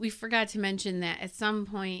we forgot to mention that at some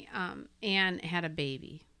point, Anne had a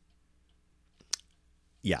baby.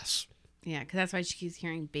 Yes. Yeah, because that's why she keeps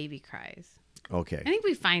hearing baby cries. Okay. I think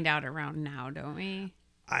we find out around now, don't we?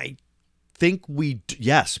 I think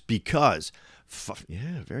yes, because,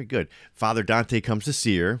 yeah, very good. Father Dante comes to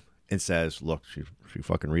see her and says, look, she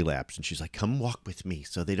fucking relapsed. And she's like, come walk with me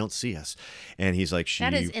so they don't see us. And he's like,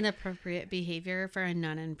 that is inappropriate behavior for a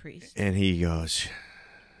nun and priest. And he goes,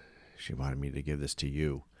 she wanted me to give this to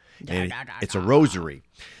you. And it's a rosary.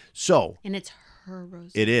 So. And it's her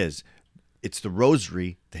rosary. It is. It's the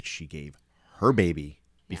rosary that she gave her baby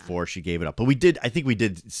before she gave it up. But I think we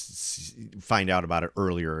did find out about it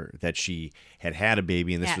earlier that she had a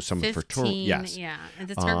baby and this was some of her tour. Yes. Yeah. And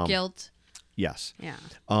it's her guilt. Yes. Yeah.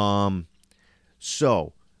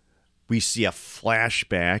 So we see a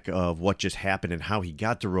flashback of what just happened and how he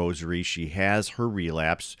got the rosary. She has her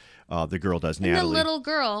relapse. The girl does, Natalie. And the little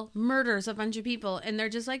girl murders a bunch of people, and they're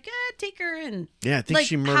just like, take her in. Yeah, I think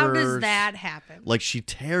she murders. How does that happen? Like, she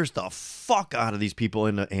tears the fuck out of these people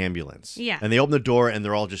in the ambulance. Yeah. And they open the door, and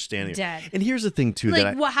they're all just standing dead. And here's the thing, too.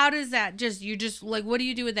 How does that what do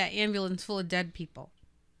you do with that ambulance full of dead people?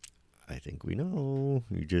 I think we know.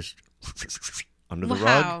 You just under the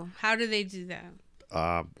rug. How do they do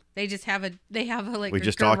that? They just have a we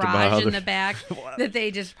just garage talked about in the back that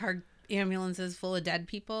they just park ambulances full of dead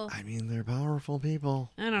people. I mean, they're powerful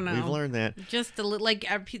people. I don't know. We've learned that. Just a little,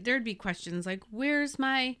 there'd be questions like, "Where's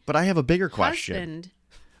my?" But I have a bigger question. Husband?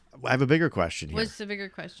 I have a bigger question here. What's the bigger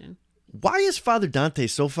question? Why is Father Dante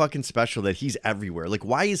so fucking special that he's everywhere? Like,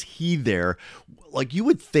 why is he there? Like, you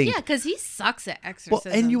would think. Yeah, because he sucks at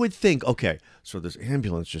exorcism. Well, and you would think, okay, so this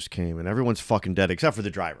ambulance just came and everyone's fucking dead except for the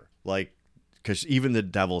driver. Like, because even the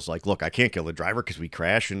devil's like, look, I can't kill the driver because we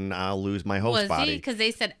crash and I'll lose my host body. Was he? Because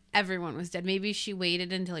they said everyone was dead. Maybe she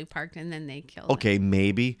waited until he parked and then they killed him. Okay,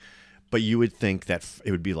 maybe. But you would think that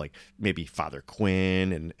it would be like maybe Father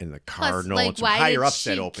Quinn and the Cardinal and some higher ups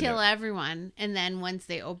that open it. Why did she kill everyone? And then once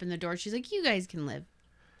they open the door, she's like, you guys can live.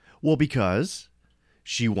 Well, because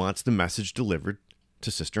she wants the message delivered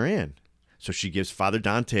to Sister Anne. So she gives Father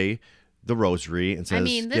Dante the rosary and says,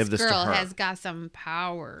 give this to her. This girl has got some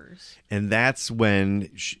powers. And that's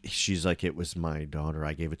when she's like, it was my daughter.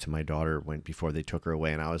 I gave it to my daughter before they took her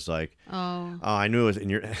away. And I was like, oh, I knew it was.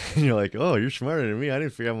 And you're like, oh, you're smarter than me. I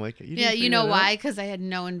didn't figure. I'm like, you know why? Because I had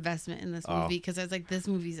no investment in this movie. Because I was like, this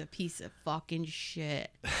movie's a piece of fucking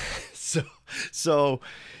shit. So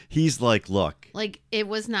he's like, look. Like, it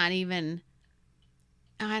was not even,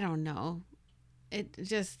 I don't know. It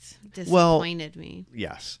just disappointed me.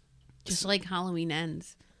 Yes. Just like Halloween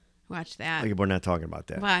Ends, Watch that. Like, we're not talking about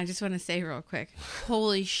that. Well, I just want to say real quick.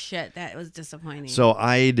 Holy shit, that was disappointing. So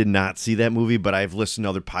I did not see that movie, but I've listened to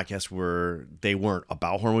other podcasts where they weren't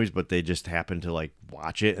about horror movies, but they just happened to like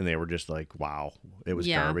watch it, and they were just like, "Wow, it was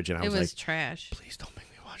garbage." And I was like, trash. "Please don't make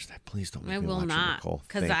me watch that. Please don't make I me will watch not, it, Nicole."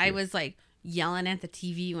 because Thank I you. was like yelling at the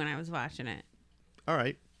TV when I was watching it. All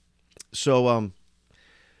right. So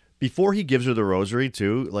before he gives her the rosary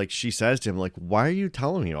too, like she says to him, like, "Why are you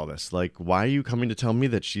telling me all this? Like, why are you coming to tell me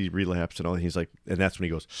that she relapsed and all?" And he's like, and that's when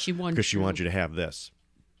he goes, because she wants you to have this.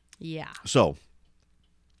 Yeah. So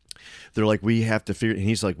they're like, we have to figure. And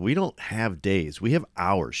he's like, we don't have days. We have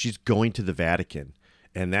hours. She's going to the Vatican.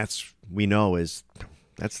 And that's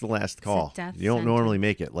the last call. death You don't sentence. normally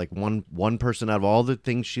make it. Like one person out of all the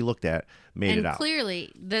things she looked at made And it out.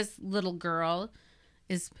 clearly, this little girl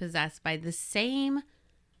is possessed by the same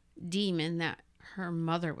demon that her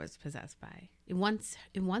mother was possessed by. It wants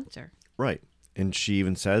her. Right. And she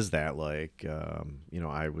even says that, like,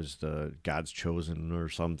 I was the God's chosen or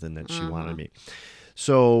something that she wanted me.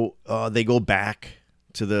 So they go back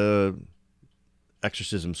to the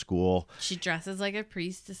exorcism school. She dresses like a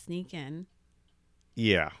priest to sneak in.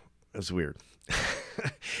 Yeah, it's weird.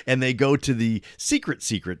 And they go to the secret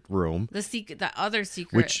room, The other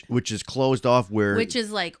secret, which is closed off, which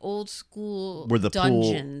is like old school where the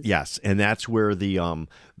dungeons. pool, yes, and that's where the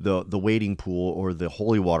wading pool or the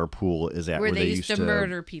holy water pool is at, where they used to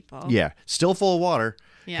murder people. Yeah, still full of water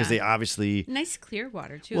because Yeah. they obviously Nice clear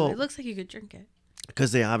water too. Well- It looks like you could drink it.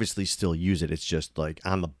 still use it. It's just like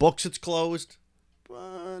on the books it's closed,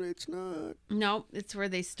 but it's not. No, it's where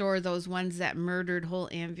they store those ones that murdered whole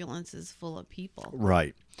ambulances full of people.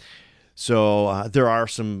 Right. So there are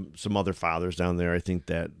some other fathers down there. I think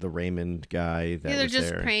that the Raymond guy that They're was just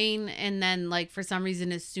there. praying, and then like for some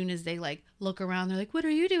reason, as soon as they like look around, they're like, "What are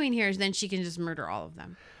you doing here?" Then she can just murder all of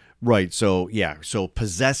them. Right. So yeah. So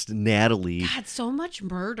possessed Natalie. God, so much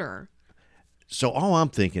murder. So all I'm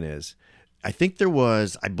thinking is, I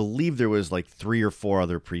believe there was like 3 or 4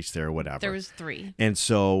 other priests there or whatever. There was 3. And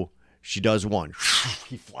so she does one.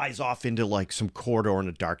 He flies off into like some corridor in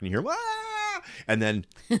the dark, and you hear, "Ah!" And then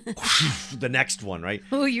the next one, right?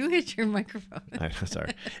 Oh, you hit your microphone. I'm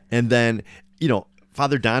sorry. And then,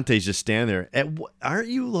 Father Dante's just standing there. Aren't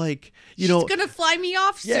you like, She's gonna fly me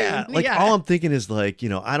off soon. yeah, like all I'm thinking is like,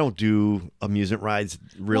 I don't do amusement rides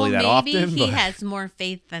really that maybe often. he But, has more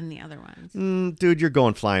faith than the other ones. dude, you're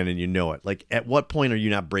going flying and you know it. Like, at what point are you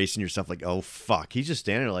not bracing yourself? Like, oh fuck, he's just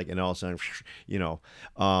standing there, like, and all of a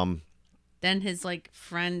sudden, Then his like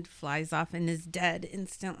friend flies off and is dead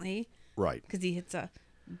instantly right. because he hits a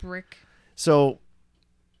brick. So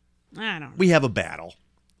I don't know. we have a battle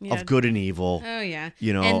Yeah. of good and evil. Oh yeah.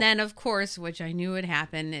 You know- And then of course, which I knew would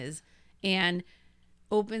happen, is Anne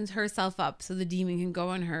opens herself up so the demon can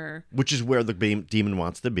go in her. Which is where the demon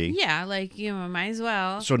wants to be. Yeah, like might as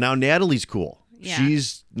well. So now Natalie's cool. Yeah.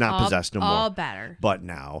 She's not possessed no more. All better. But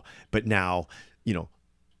now,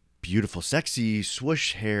 beautiful, sexy,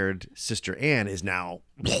 swoosh-haired Sister Anne is now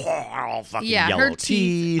all fucking yellow her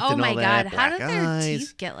teeth. Oh and my all that, god, how black did their eyes.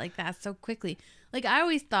 teeth get like that so quickly? Like I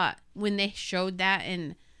always thought when they showed that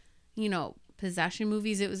in, possession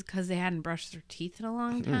movies, it was because they hadn't brushed their teeth in a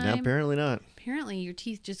long time. No, apparently not. Apparently, your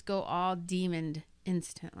teeth just go all demoned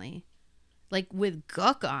instantly, like with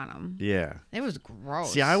gook on them. Yeah. It was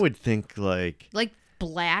gross. See, I would think like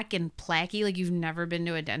black and placky, like you've never been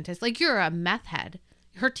to a dentist. Like you're a meth head.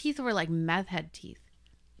 Her teeth were like meth head teeth.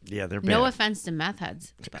 yeah, they're bad. No offense to meth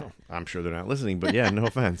heads. But I'm sure they're not listening, but yeah, no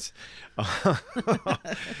offense.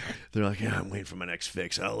 They're like, yeah, I'm waiting for my next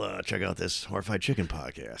fix. I'll check out this Horrified Chicken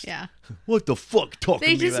podcast. yeah, What the fuck? Talking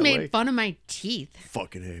they to me just that made way? fun of my teeth.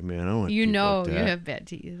 Fucking hey, man. I don't want You people know like you that. have bad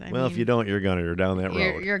teeth. Well, if you don't, you're down that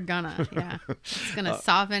road. you're gonna. Yeah, it's gonna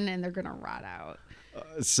soften and they're gonna rot out.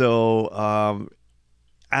 So,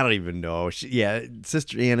 I don't even know.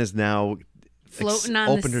 Sister Anne is now Floating on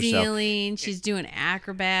opened the herself. ceiling. She's doing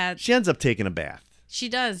acrobats. She ends up taking a bath. She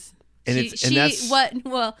does. And that's what?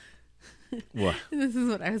 Well, What? this is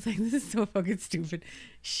what I was like. This is so fucking stupid.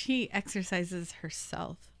 She exercises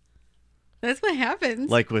herself. That's what happens.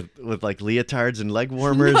 Like with like leotards and leg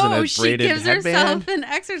warmers no, and a she braided gives headband. herself an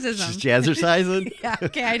exorcism. She's jazzercising. Yeah,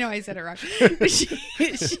 okay, I know I said it wrong. she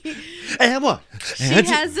Emma.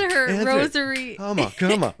 has her rosary.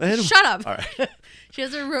 Come on. Shut up. All right. She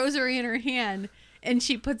has her rosary in her hand, and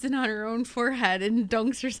she puts it on her own forehead and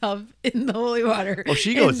dunks herself in the holy water. Oh,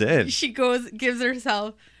 she goes And in. She gives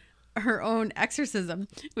herself her own exorcism,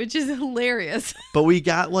 which is hilarious. But we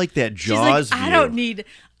got like that She's Jaws like, view.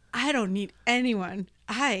 I don't need anyone.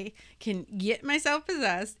 I can get myself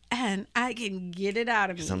possessed and I can get it out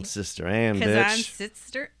of me. Because I'm Sister Ann, Because bitch. I'm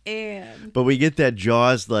Sister Ann. But we get that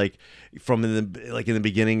Jaws, like, from in the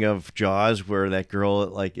beginning of Jaws, where that girl,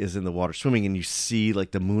 like, is in the water swimming, and you see,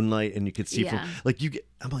 like, the moonlight, and you can see from, like,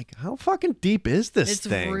 I'm like, how fucking deep is this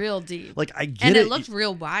thing? It's real deep. Like, I get and it. it looked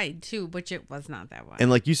real wide, too, which it was not that wide.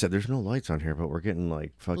 And like you said, there's no lights on here, but we're getting,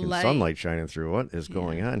 like, fucking Light. sunlight shining through. What is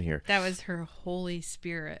going on here? That was her Holy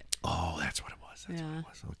Spirit. Oh, that's what it was. That's what it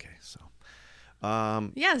was. Okay, so.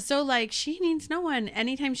 Yeah, so like she needs no one.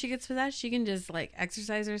 Anytime she gets possessed, she can just like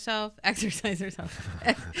exercise herself, give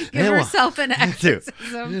herself an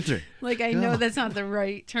exorcism. Like I know that's not the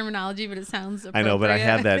right terminology, but it sounds appropriate. I know, but I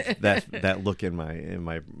have that look in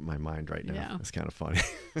my mind right now. Yeah. It's kind of funny.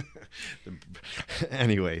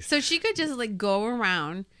 Anyways, so she could just like go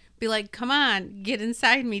around, be like, "Come on, get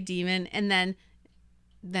inside me, demon," and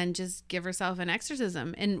then just give herself an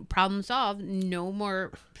exorcism and problem solved. No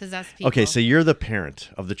more possessed people. okay, so you're the parent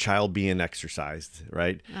of the child being exorcised,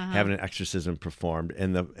 right? Having an exorcism performed,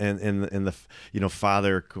 and the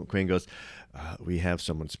Father Quinn goes, we have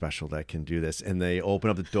someone special that can do this, and they open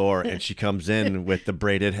up the door, and she comes in with the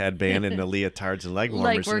braided headband and the leotards and leg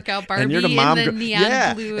warmers, like workout Barbie, and you're the mom, and the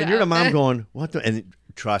neon blue and you're the mom outfit. going, what the? And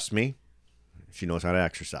trust me, she knows how to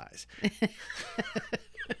exercise.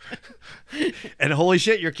 And holy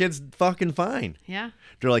shit, your kid's fucking fine. Yeah.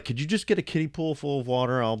 They're like, could you just get a kiddie pool full of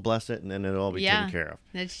water? I'll bless it, and then it'll all be taken care of.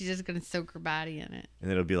 Then she's just gonna soak her body in it. And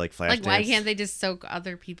then it'll be like flash Like, why dance. can't they just soak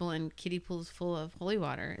other people in kiddie pools full of holy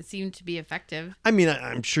water? It seemed to be effective. I mean,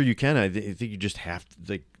 I'm sure you can. I think you just have to,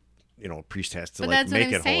 like, a priest has to But like that's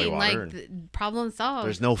make what I'm it holy saying. water. Like, the problem solved.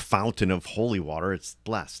 There's no fountain of holy water. It's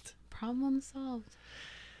blessed. Problem solved.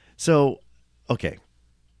 So, okay,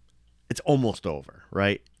 it's almost over,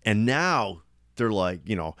 right? And now they're like,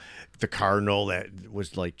 the cardinal that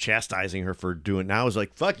was like chastising her for doing now is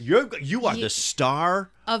like, fuck, you are the star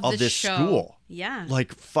of the this show. school. Yeah.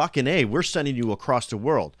 Like, fucking A, we're sending you across the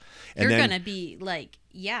world. And You're then, gonna be like,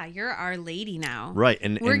 yeah, you're our lady now. right.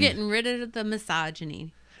 And we're getting rid of the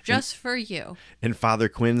misogyny just for you. And Father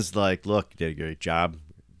Quinn's like, look, you did a great job.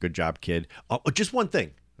 Good job, kid. Oh, just one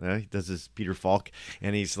thing. He does this Peter Falk,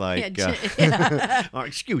 and he's like, oh,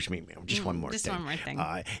 excuse me, ma'am, just one more thing. One more thing.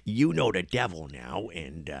 You know the devil now,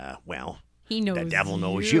 and, He knows the devil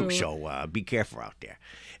knows you, so be careful out there.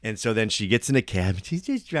 And so then she gets in a cab, and she's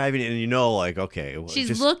just driving, and like, okay. Well, she's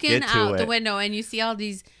just looking get to out the it. window, and you see all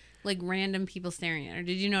these like random people staring at her.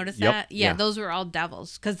 Did you notice Yep, that? yeah. Those were all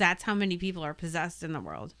devils, because that's how many people are possessed in the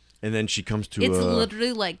world. And then she comes to It's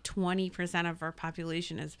literally like 20% of our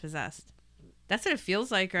population is possessed. That's what it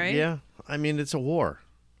feels like, right? Yeah, I mean, it's a war.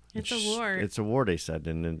 It's a war. It's a war, they said,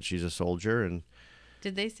 and then she's a soldier, and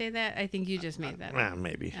Did they say that? I think you just made that up. well,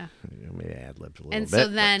 maybe. Yeah. Maybe I ad-libbed a little And bit. so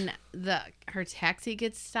but- then her taxi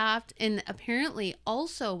gets stopped, and apparently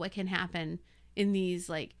also what can happen in these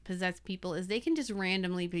like possessed people is they can just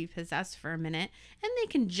randomly be possessed for a minute, and they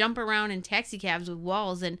can jump around in taxi cabs with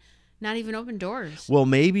walls and not even open doors. Well,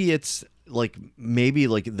 maybe it's like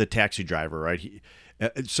the taxi driver, right?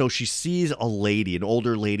 So she sees a lady, an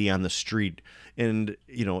older lady on the street, and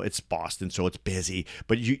it's Boston, so it's busy.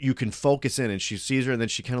 But you can focus in, and she sees her, and then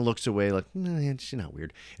she kind of looks away, like, nah, she's not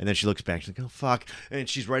weird. And then she looks back, she's like, oh fuck, and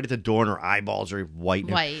she's right at the door, and her eyeballs are white.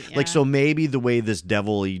 White, Like, yeah. so maybe the way this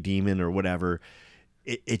devil-y demon or whatever.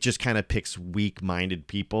 It just kind of picks weak-minded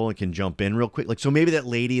people and can jump in real quick. Like, so maybe that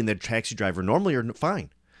lady and the taxi driver normally are fine,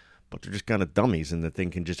 but they're just kind of dummies, and the thing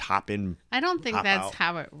can just hop in. I don't think Hop that's out.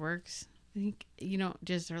 how it works. I think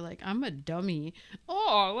just are like, I'm a dummy.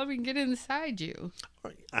 Oh, let me get inside you.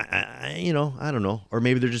 I don't know, or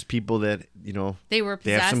maybe they're just people that They were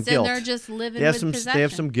They have some possessed and guilt. they're just living they have with some possession. they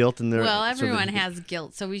have some guilt in their. Well, so everyone they- has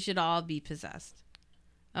guilt, so we should all be possessed.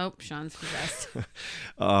 Oh, Sean's possessed.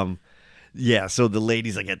 Yeah, so the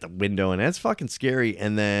lady's like at the window, and that's fucking scary.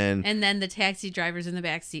 And then And then the taxi driver's in the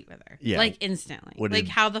back seat with her. Yeah. Like instantly. What Like is-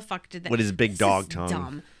 how the fuck did that? what is big This dog is tongue?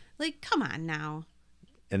 Dumb. Like come on now.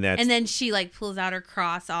 and that's And then she like pulls out her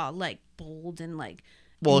cross, all like bold and like.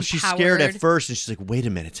 well, she's scared at empowered. first, and she's like, "Wait a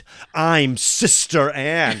minute, I'm Sister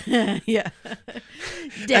Anne, Yeah.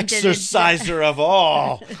 exorciser of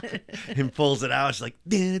all," and pulls it out. She's like,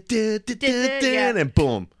 "Dun, dun, dun, dun, dun," Yeah. and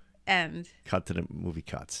boom, And cut to the movie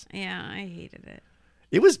cuts. yeah, I hated it.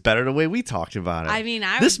 It was better the way we talked about it. I mean,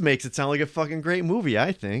 this makes it sound like a fucking great movie.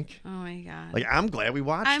 I think. Oh my god. Like, I'm glad we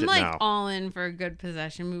watched I'm it like now. all in for a good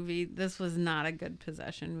possession movie. This was not a good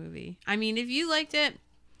possession movie. I mean, if you liked it,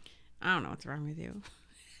 I don't know what's wrong with you.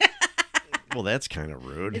 Well, that's kind of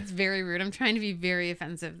rude. It's very rude. I'm trying to be very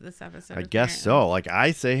offensive this episode. I guess so. Like,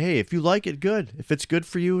 I say, hey, if you like it, good. If it's good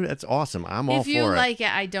for you, that's awesome. I'm all If you for it. like it,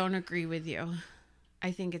 I don't agree with you.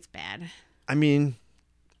 I think it's bad. I mean,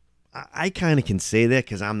 I kind of can say that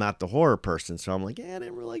because I'm not the horror person. So I'm like, yeah, I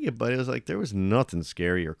didn't really like it. But it was like, there was nothing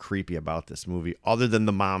scary or creepy about this movie other than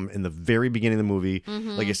the mom in the very beginning of the movie.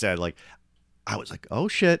 Mm-hmm. Like I said, like, I was like, oh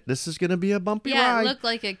shit, this is going to be a bumpy Yeah, ride. it looked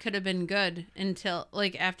like it could have been good until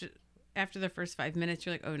like after the first 5 minutes,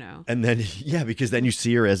 you're like, oh no. And then, yeah, because then you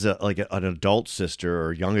see her as an adult sister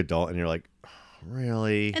or young adult, and you're like, oh,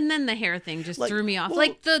 really? And then the hair thing just threw me off. well-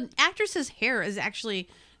 Like the actress's hair is actually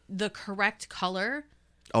the correct color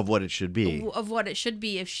Of what it should be. of what it should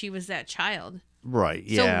be if she was that child. Right,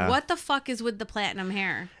 yeah. So what the fuck is with the platinum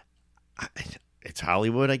hair? It's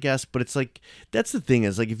Hollywood, I guess, but it's like, that's the thing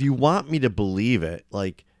is, like, if you want me to believe it,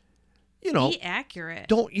 like, you know, Be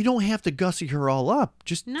accurate. you don't have to gussy her all up.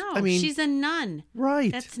 Just, No, I mean, she's a nun.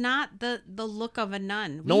 right. That's not the look of a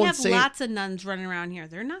nun. No We one's have saying- lots of nuns running around here.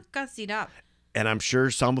 They're not gussied up. And I'm sure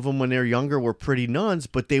some of them, when they were younger, were pretty nuns,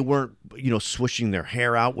 but they weren't, you know, swishing their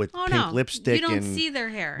hair out with Oh pink no, lipstick. you don't and see their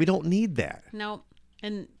hair. we don't need that. Nope.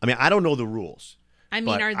 And I mean, I don't know the rules. I mean,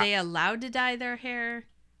 But are they allowed to dye their hair?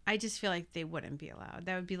 I just feel like they wouldn't be allowed.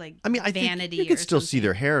 That would be like I mean, I vanity. think you could or still see something.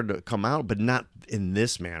 their hair to come out, but not in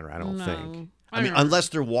this manner, I don't No. think. I I mean, don't know. unless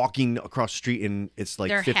they're walking across the street and it's like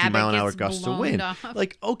Their 50 habit mile an hour gets gusts of blown wind. off.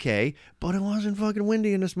 Like, okay, but it wasn't fucking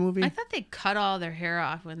windy in this movie. I thought they cut all their hair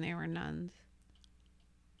off when they were nuns.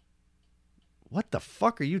 What the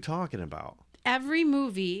fuck are you talking about? Every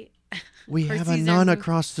movie, We Or have a Caesar nun movie.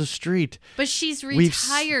 across the street, but she's We've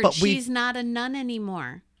retired. but we've- She's not a nun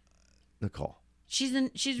anymore. Nicole. She's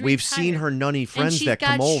retired. We've seen her nunny and friends she's that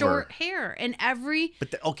got come over. short hair. And every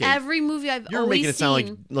Okay, movie I've you're always making it sound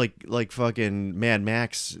seen, like fucking Mad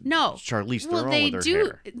Max. No. Charlize well, Theron they with her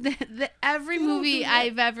do. hair. Every movie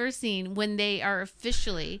I've ever seen, when they are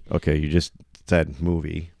officially Okay, you just said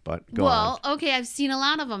movie, but go on. okay, I've seen a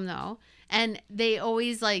lot of them though, and they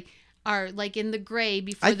always like are like in the gray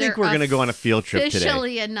before. I think they're we're gonna go on a field trip today.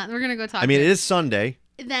 Officially a nun. We're gonna go talk. I mean, to it is Sunday.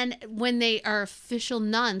 Then when they are official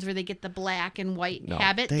nuns, where they get the black and white No,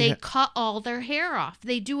 habit, they they ha- cut all their hair off.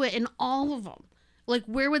 They do it in all of them. Like,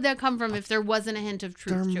 where would that come from if there wasn't a hint of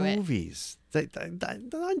They're truth to it? movies. The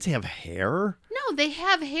nuns have hair, No, they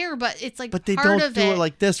have hair, but it's like but they part don't of do it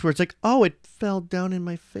like this, where it's like, oh, it fell down in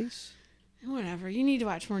my face. Whatever. You need to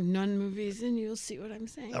watch more nun movies, and you'll see what I'm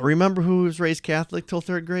saying. Remember who was raised Catholic till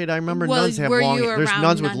third grade? I remember Well, nuns have were long you hair. There's around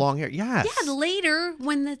nuns with nun- long hair. Yes. Yeah, later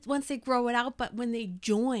once they grow it out, but when they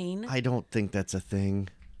join, I don't think that's a thing.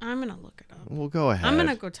 I'm gonna look it up. Well, go ahead. I'm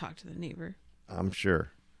gonna go talk to the neighbor. I'm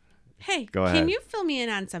sure. Hey, Go can ahead. you fill me in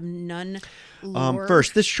on some nun lore?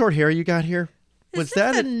 First, this short hair you got here. Is Was this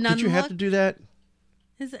that? a nun Did you have look? to do that?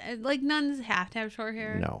 Is it, like nuns have to have short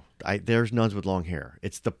hair? No. There's nuns with long hair.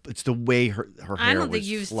 It's the way her hair I don't was think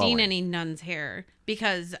you've flowing. seen any nuns' hair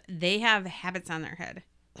because they have habits on their head,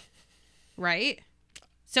 right?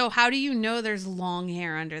 So how do you know there's long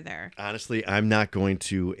hair under there? Honestly, I'm not going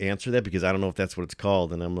to answer that because I don't know if that's what it's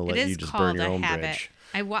called, and I'm going to It let is you just called burn your a own habit. bridge.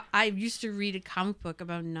 I used to read a comic book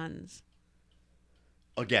about nuns.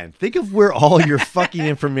 Again, think of where all your fucking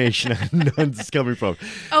information on nuns is coming from.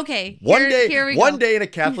 Okay, One here we one go. day in a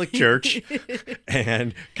Catholic church,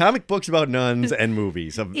 and comic books about nuns and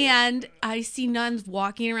movies. And I see nuns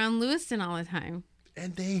walking around Lewiston all the time.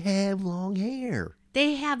 And they have long hair.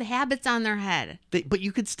 They have habits on their head. But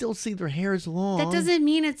you could still see their hair is long. That doesn't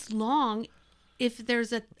mean it's long. If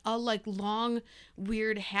there's a like long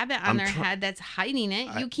weird habit on I'm their try- head that's hiding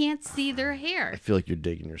it, you can't see their I hair. feel like you're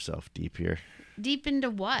digging yourself deep here. Deep into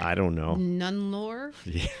what? I don't know. Nun lore?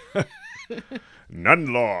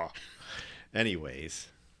 Nun law. Anyways.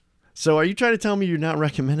 So are you trying to tell me you're not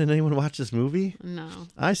recommending anyone watch this movie? No.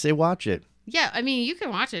 I say watch it. Yeah, I mean, you can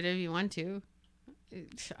watch it if you want to.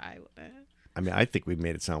 I mean, I think we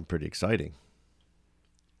made it sound pretty exciting.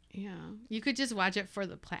 Yeah. You could just watch it for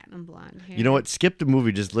the platinum blonde hair. You know what? Skip the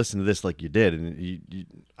movie. Just listen to this like you did. And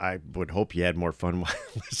I would hope you had more fun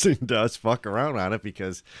listening to us fuck around on it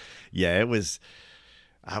because, yeah, it was.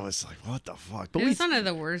 I was like, what the fuck? But It was one of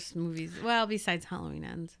the worst movies. Well, besides Halloween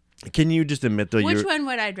Ends. can you just admit, though, Which one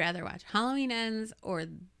would I rather watch? Halloween Ends or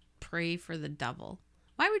Pray for the Devil?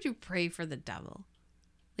 Why would you pray for the devil?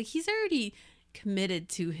 Like, he's already committed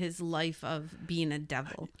to his life of being a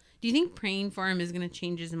devil. Do you think praying for him is going to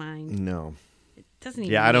change his mind? No. It doesn't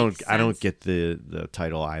even Yeah, make I don't sense. get the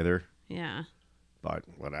title either. Yeah. But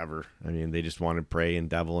whatever. I mean, they just wanted prey and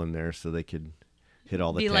devil in there so they could hit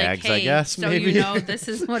all the Be tags, like, hey, I guess. so maybe you know this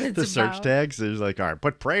is what it's the search about. tags. There's like, all right,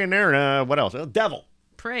 put prey in there. And what else? Oh, devil.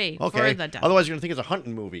 Pray Okay. for the devil. Otherwise, you're gonna think it's a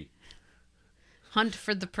hunting movie. Hunt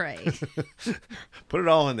for the prey. Put it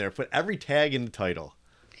all in there. Put every tag in the title.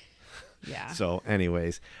 Yeah. So,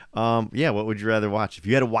 anyways, yeah, what would you rather watch if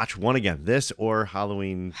you had to watch one again? This or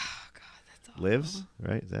Halloween Oh God, that's awful. Lives?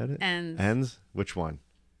 Right? Is that it? Ends. Which one?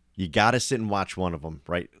 You got to sit and watch one of them,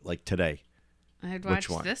 right? Like today. I'd Which watch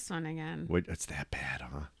one? this one again. It's that bad,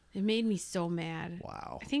 huh? It made me so mad.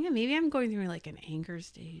 Wow. I think that maybe I'm going through like an anger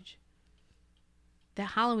stage. The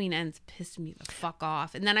Halloween Ends pissed me the fuck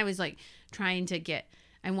off. And then I was like trying to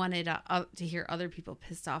I wanted to hear other people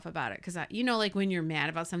pissed off about it. Because, like when you're mad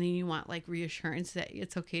about something, you want like reassurance that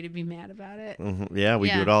it's okay to be mad about it. Mm-hmm. Yeah, we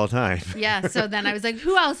do it all the time. Yeah. So then I was like,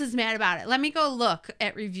 who else is mad about it? Let me go look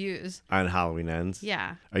at reviews. On Halloween Ends?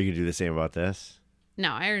 Yeah. Are you going to do the same about this?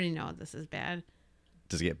 No, I already know this is bad.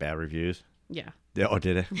 Does it get bad reviews? Yeah. Oh,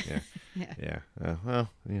 did it? Yeah. Yeah. Yeah.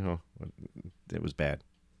 Well, it was bad.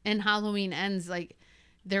 And Halloween Ends, like,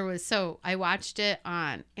 I watched it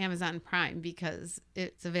on Amazon Prime because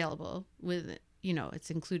it's available with,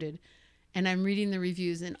 it's included. And I'm reading the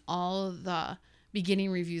reviews, and all the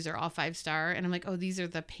beginning reviews are all 5-star. And I'm like, oh, these are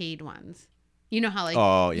the paid ones. You know how, like,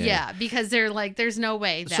 oh, yeah. Because they're like, there's no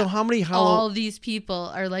way that so how many all these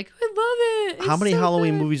people are like, I love it. How many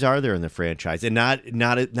Halloween good. movies are there in the franchise? And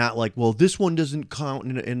not like, well, this one doesn't count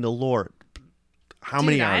in the lore. How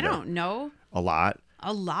many are there? I don't know. A lot.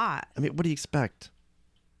 A lot. I mean, what do you expect?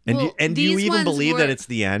 And Well, do you these even ones believe were- that it's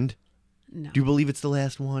the end? No. Do you believe it's the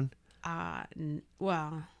last one?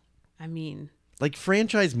 Well, I mean. Like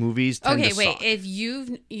franchise movies tend Okay, to wait. suck. If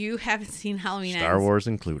you haven't seen Halloween Star Ends Wars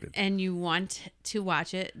included. and you want to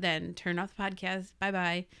watch it, then turn off the podcast.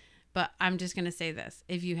 Bye-bye. But I'm just going to say this.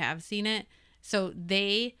 If you have seen it, so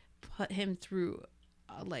they put him through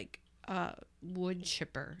a wood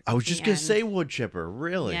chipper. I was at just the going to end. say wood chipper.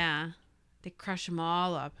 Really? Yeah. They crush them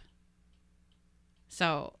all up.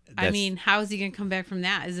 So, I That's- mean, how is he going to come back from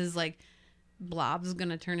that? Is his, blob's going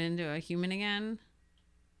to turn into a human again?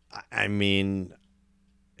 I mean,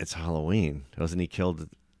 it's Halloween. Wasn't he killed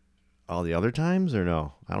all the other times or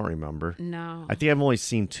no? I don't remember. No. I think I've only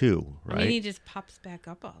seen 2, right? I mean, he just pops back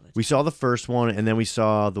up all the time. We saw the first one, and then we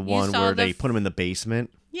saw the one saw where the they put him in the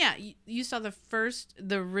basement. Yeah, you saw the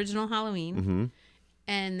original Halloween, Mm-hmm.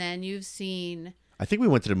 and then you've seen. I think we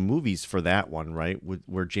went to the movies for that one, right?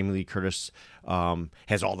 Where Jamie Lee Curtis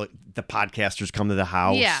has all the podcasters come to the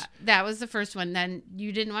house. Yeah, that was the first one. Then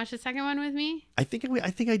you didn't watch the second one with me. I think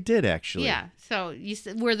I did actually. Yeah, so you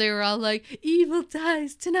said where they were all like, "Evil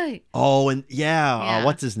dies tonight." Oh, and Yeah.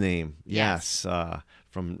 what's his name? Yes.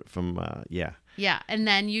 From yeah. Yeah, and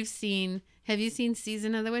then you've seen. Have you seen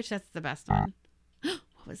Season of the Witch? That's the best one.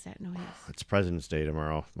 What was that noise? It's President's Day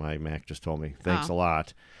tomorrow. My Mac just told me. Thanks Oh. a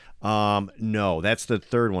lot. No, that's the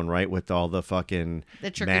third one, right? With all the fucking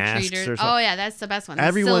The trick or masks treaters. or Oh something. yeah, that's the best one. The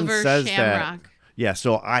Everyone Silver says Shamrock. that. Yeah,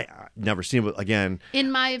 so I never seen it, but again,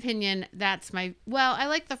 In my opinion, that's I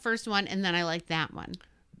like the first one, and then I like that one.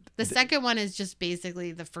 The second one is just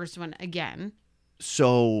basically the first one again.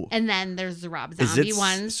 so And then there's the Rob is Zombie it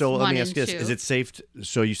ones. so? Let one me ask you and this: two. Is it safe?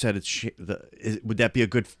 So you said it's would that be a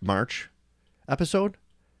good March episode?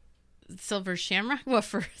 Silver Shamrock? What,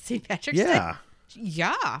 for St. Patrick's Day? Yeah.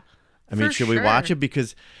 Yeah. I mean, For should we watch sure. it?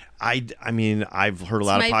 Because I mean, I've heard a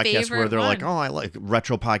lot of my podcasts where favorite they're like, one. "Oh, I like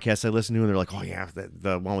retro podcasts I listen to," and they're like, "Oh yeah,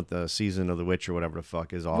 the one with the Season of the Witch or whatever the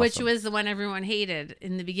fuck is awesome." Which was the one everyone hated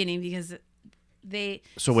in the beginning because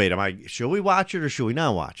So wait, should we watch it or should we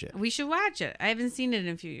not watch it? we should watch it. I haven't seen it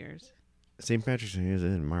in a few years. St. Patrick's Day is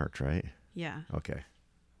in March, right? Yeah. Okay.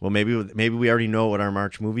 Well, maybe we already know what our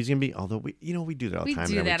March movie's gonna be. Although we do that all the We time.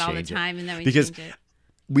 do and then that all the change it. time and then we Because change it.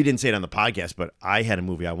 we didn't say it on the podcast, but I had a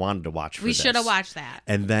movie I wanted to watch for We this. should have watched that.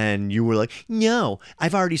 And then you were like, "No,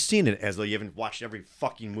 I've already seen it." As though you haven't watched every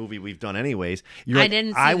fucking movie we've done, anyways. You're I like,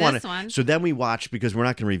 didn't see wanna-" this one. So then we watched because we're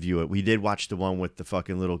not going to review it. We did watch the one with the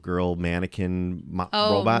fucking little girl mannequin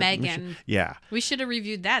robot. Megan. Yeah, We should have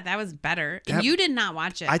reviewed that. That was better. That- You did not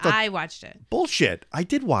watch it. I thought- I watched it. bullshit. I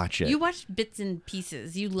did watch it. You watched bits and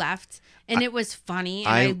pieces. You left, and it was funny,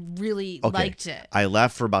 and I- I really Okay. liked it. I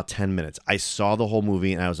left for about 10 minutes. I saw the whole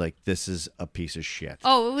movie and I was like, "This is a piece of shit."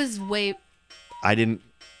 Oh, it was way. I didn't.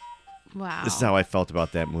 Wow. This is how I felt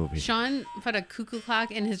about that movie. Sean put a cuckoo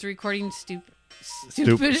clock in his recording. Stupid.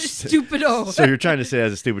 Stupido. So you're trying to say it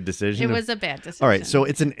was a stupid decision? It was a bad decision. All right, so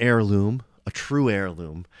it's an heirloom, a true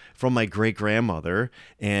heirloom from my great grandmother,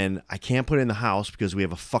 and I can't put it in the house because we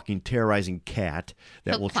have a fucking terrorizing cat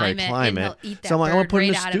that He'll will try to it, climb and it. he'll eat that So I'm like, I'm gonna bird put it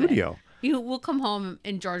in right the out of it. studio. We'll come home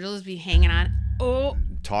and George will just be hanging on. Oh,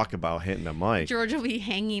 Talk about hitting the mic. George will be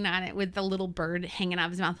hanging on it with the little bird hanging out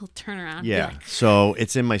of his mouth. He'll turn around. And be Yeah, like, so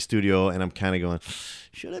it's in my studio, and I'm kind of going,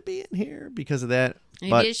 should I be in here because of that?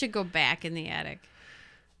 maybe But it should go back in the attic.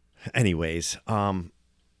 anyways,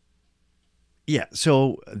 yeah.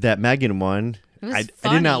 So that Megan one, It was I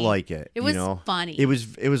funny. did not like it. It was you know? funny. It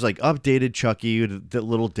was like updated Chucky, a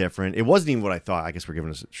little different. It wasn't even what I thought. I guess we're giving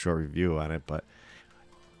us a short review on it, but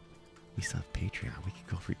we still have Patreon. We could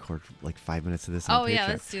go record like 5 minutes of this on Patreon. Oh, yeah,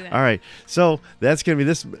 let's do that. All right. So that's going to be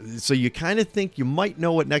this. So you kind of think you might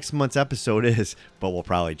know what next month's episode is, but we'll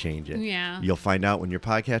probably change it. Yeah. You'll find out when your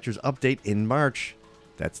podcatchers update in March.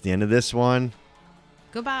 That's the end of this one.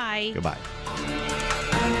 Goodbye. Goodbye.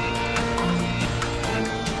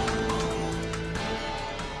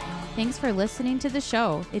 Thanks for listening to the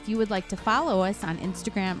show. If you would like to follow us on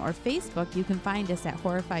Instagram or Facebook, you can find us at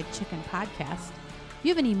Horrified Chicken Podcast. If you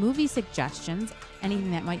have any movie suggestions,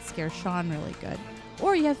 anything that might scare Sean really good,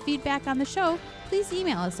 or you have feedback on the show, please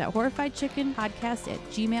email us at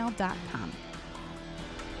horrifiedchickenpodcast@gmail.com.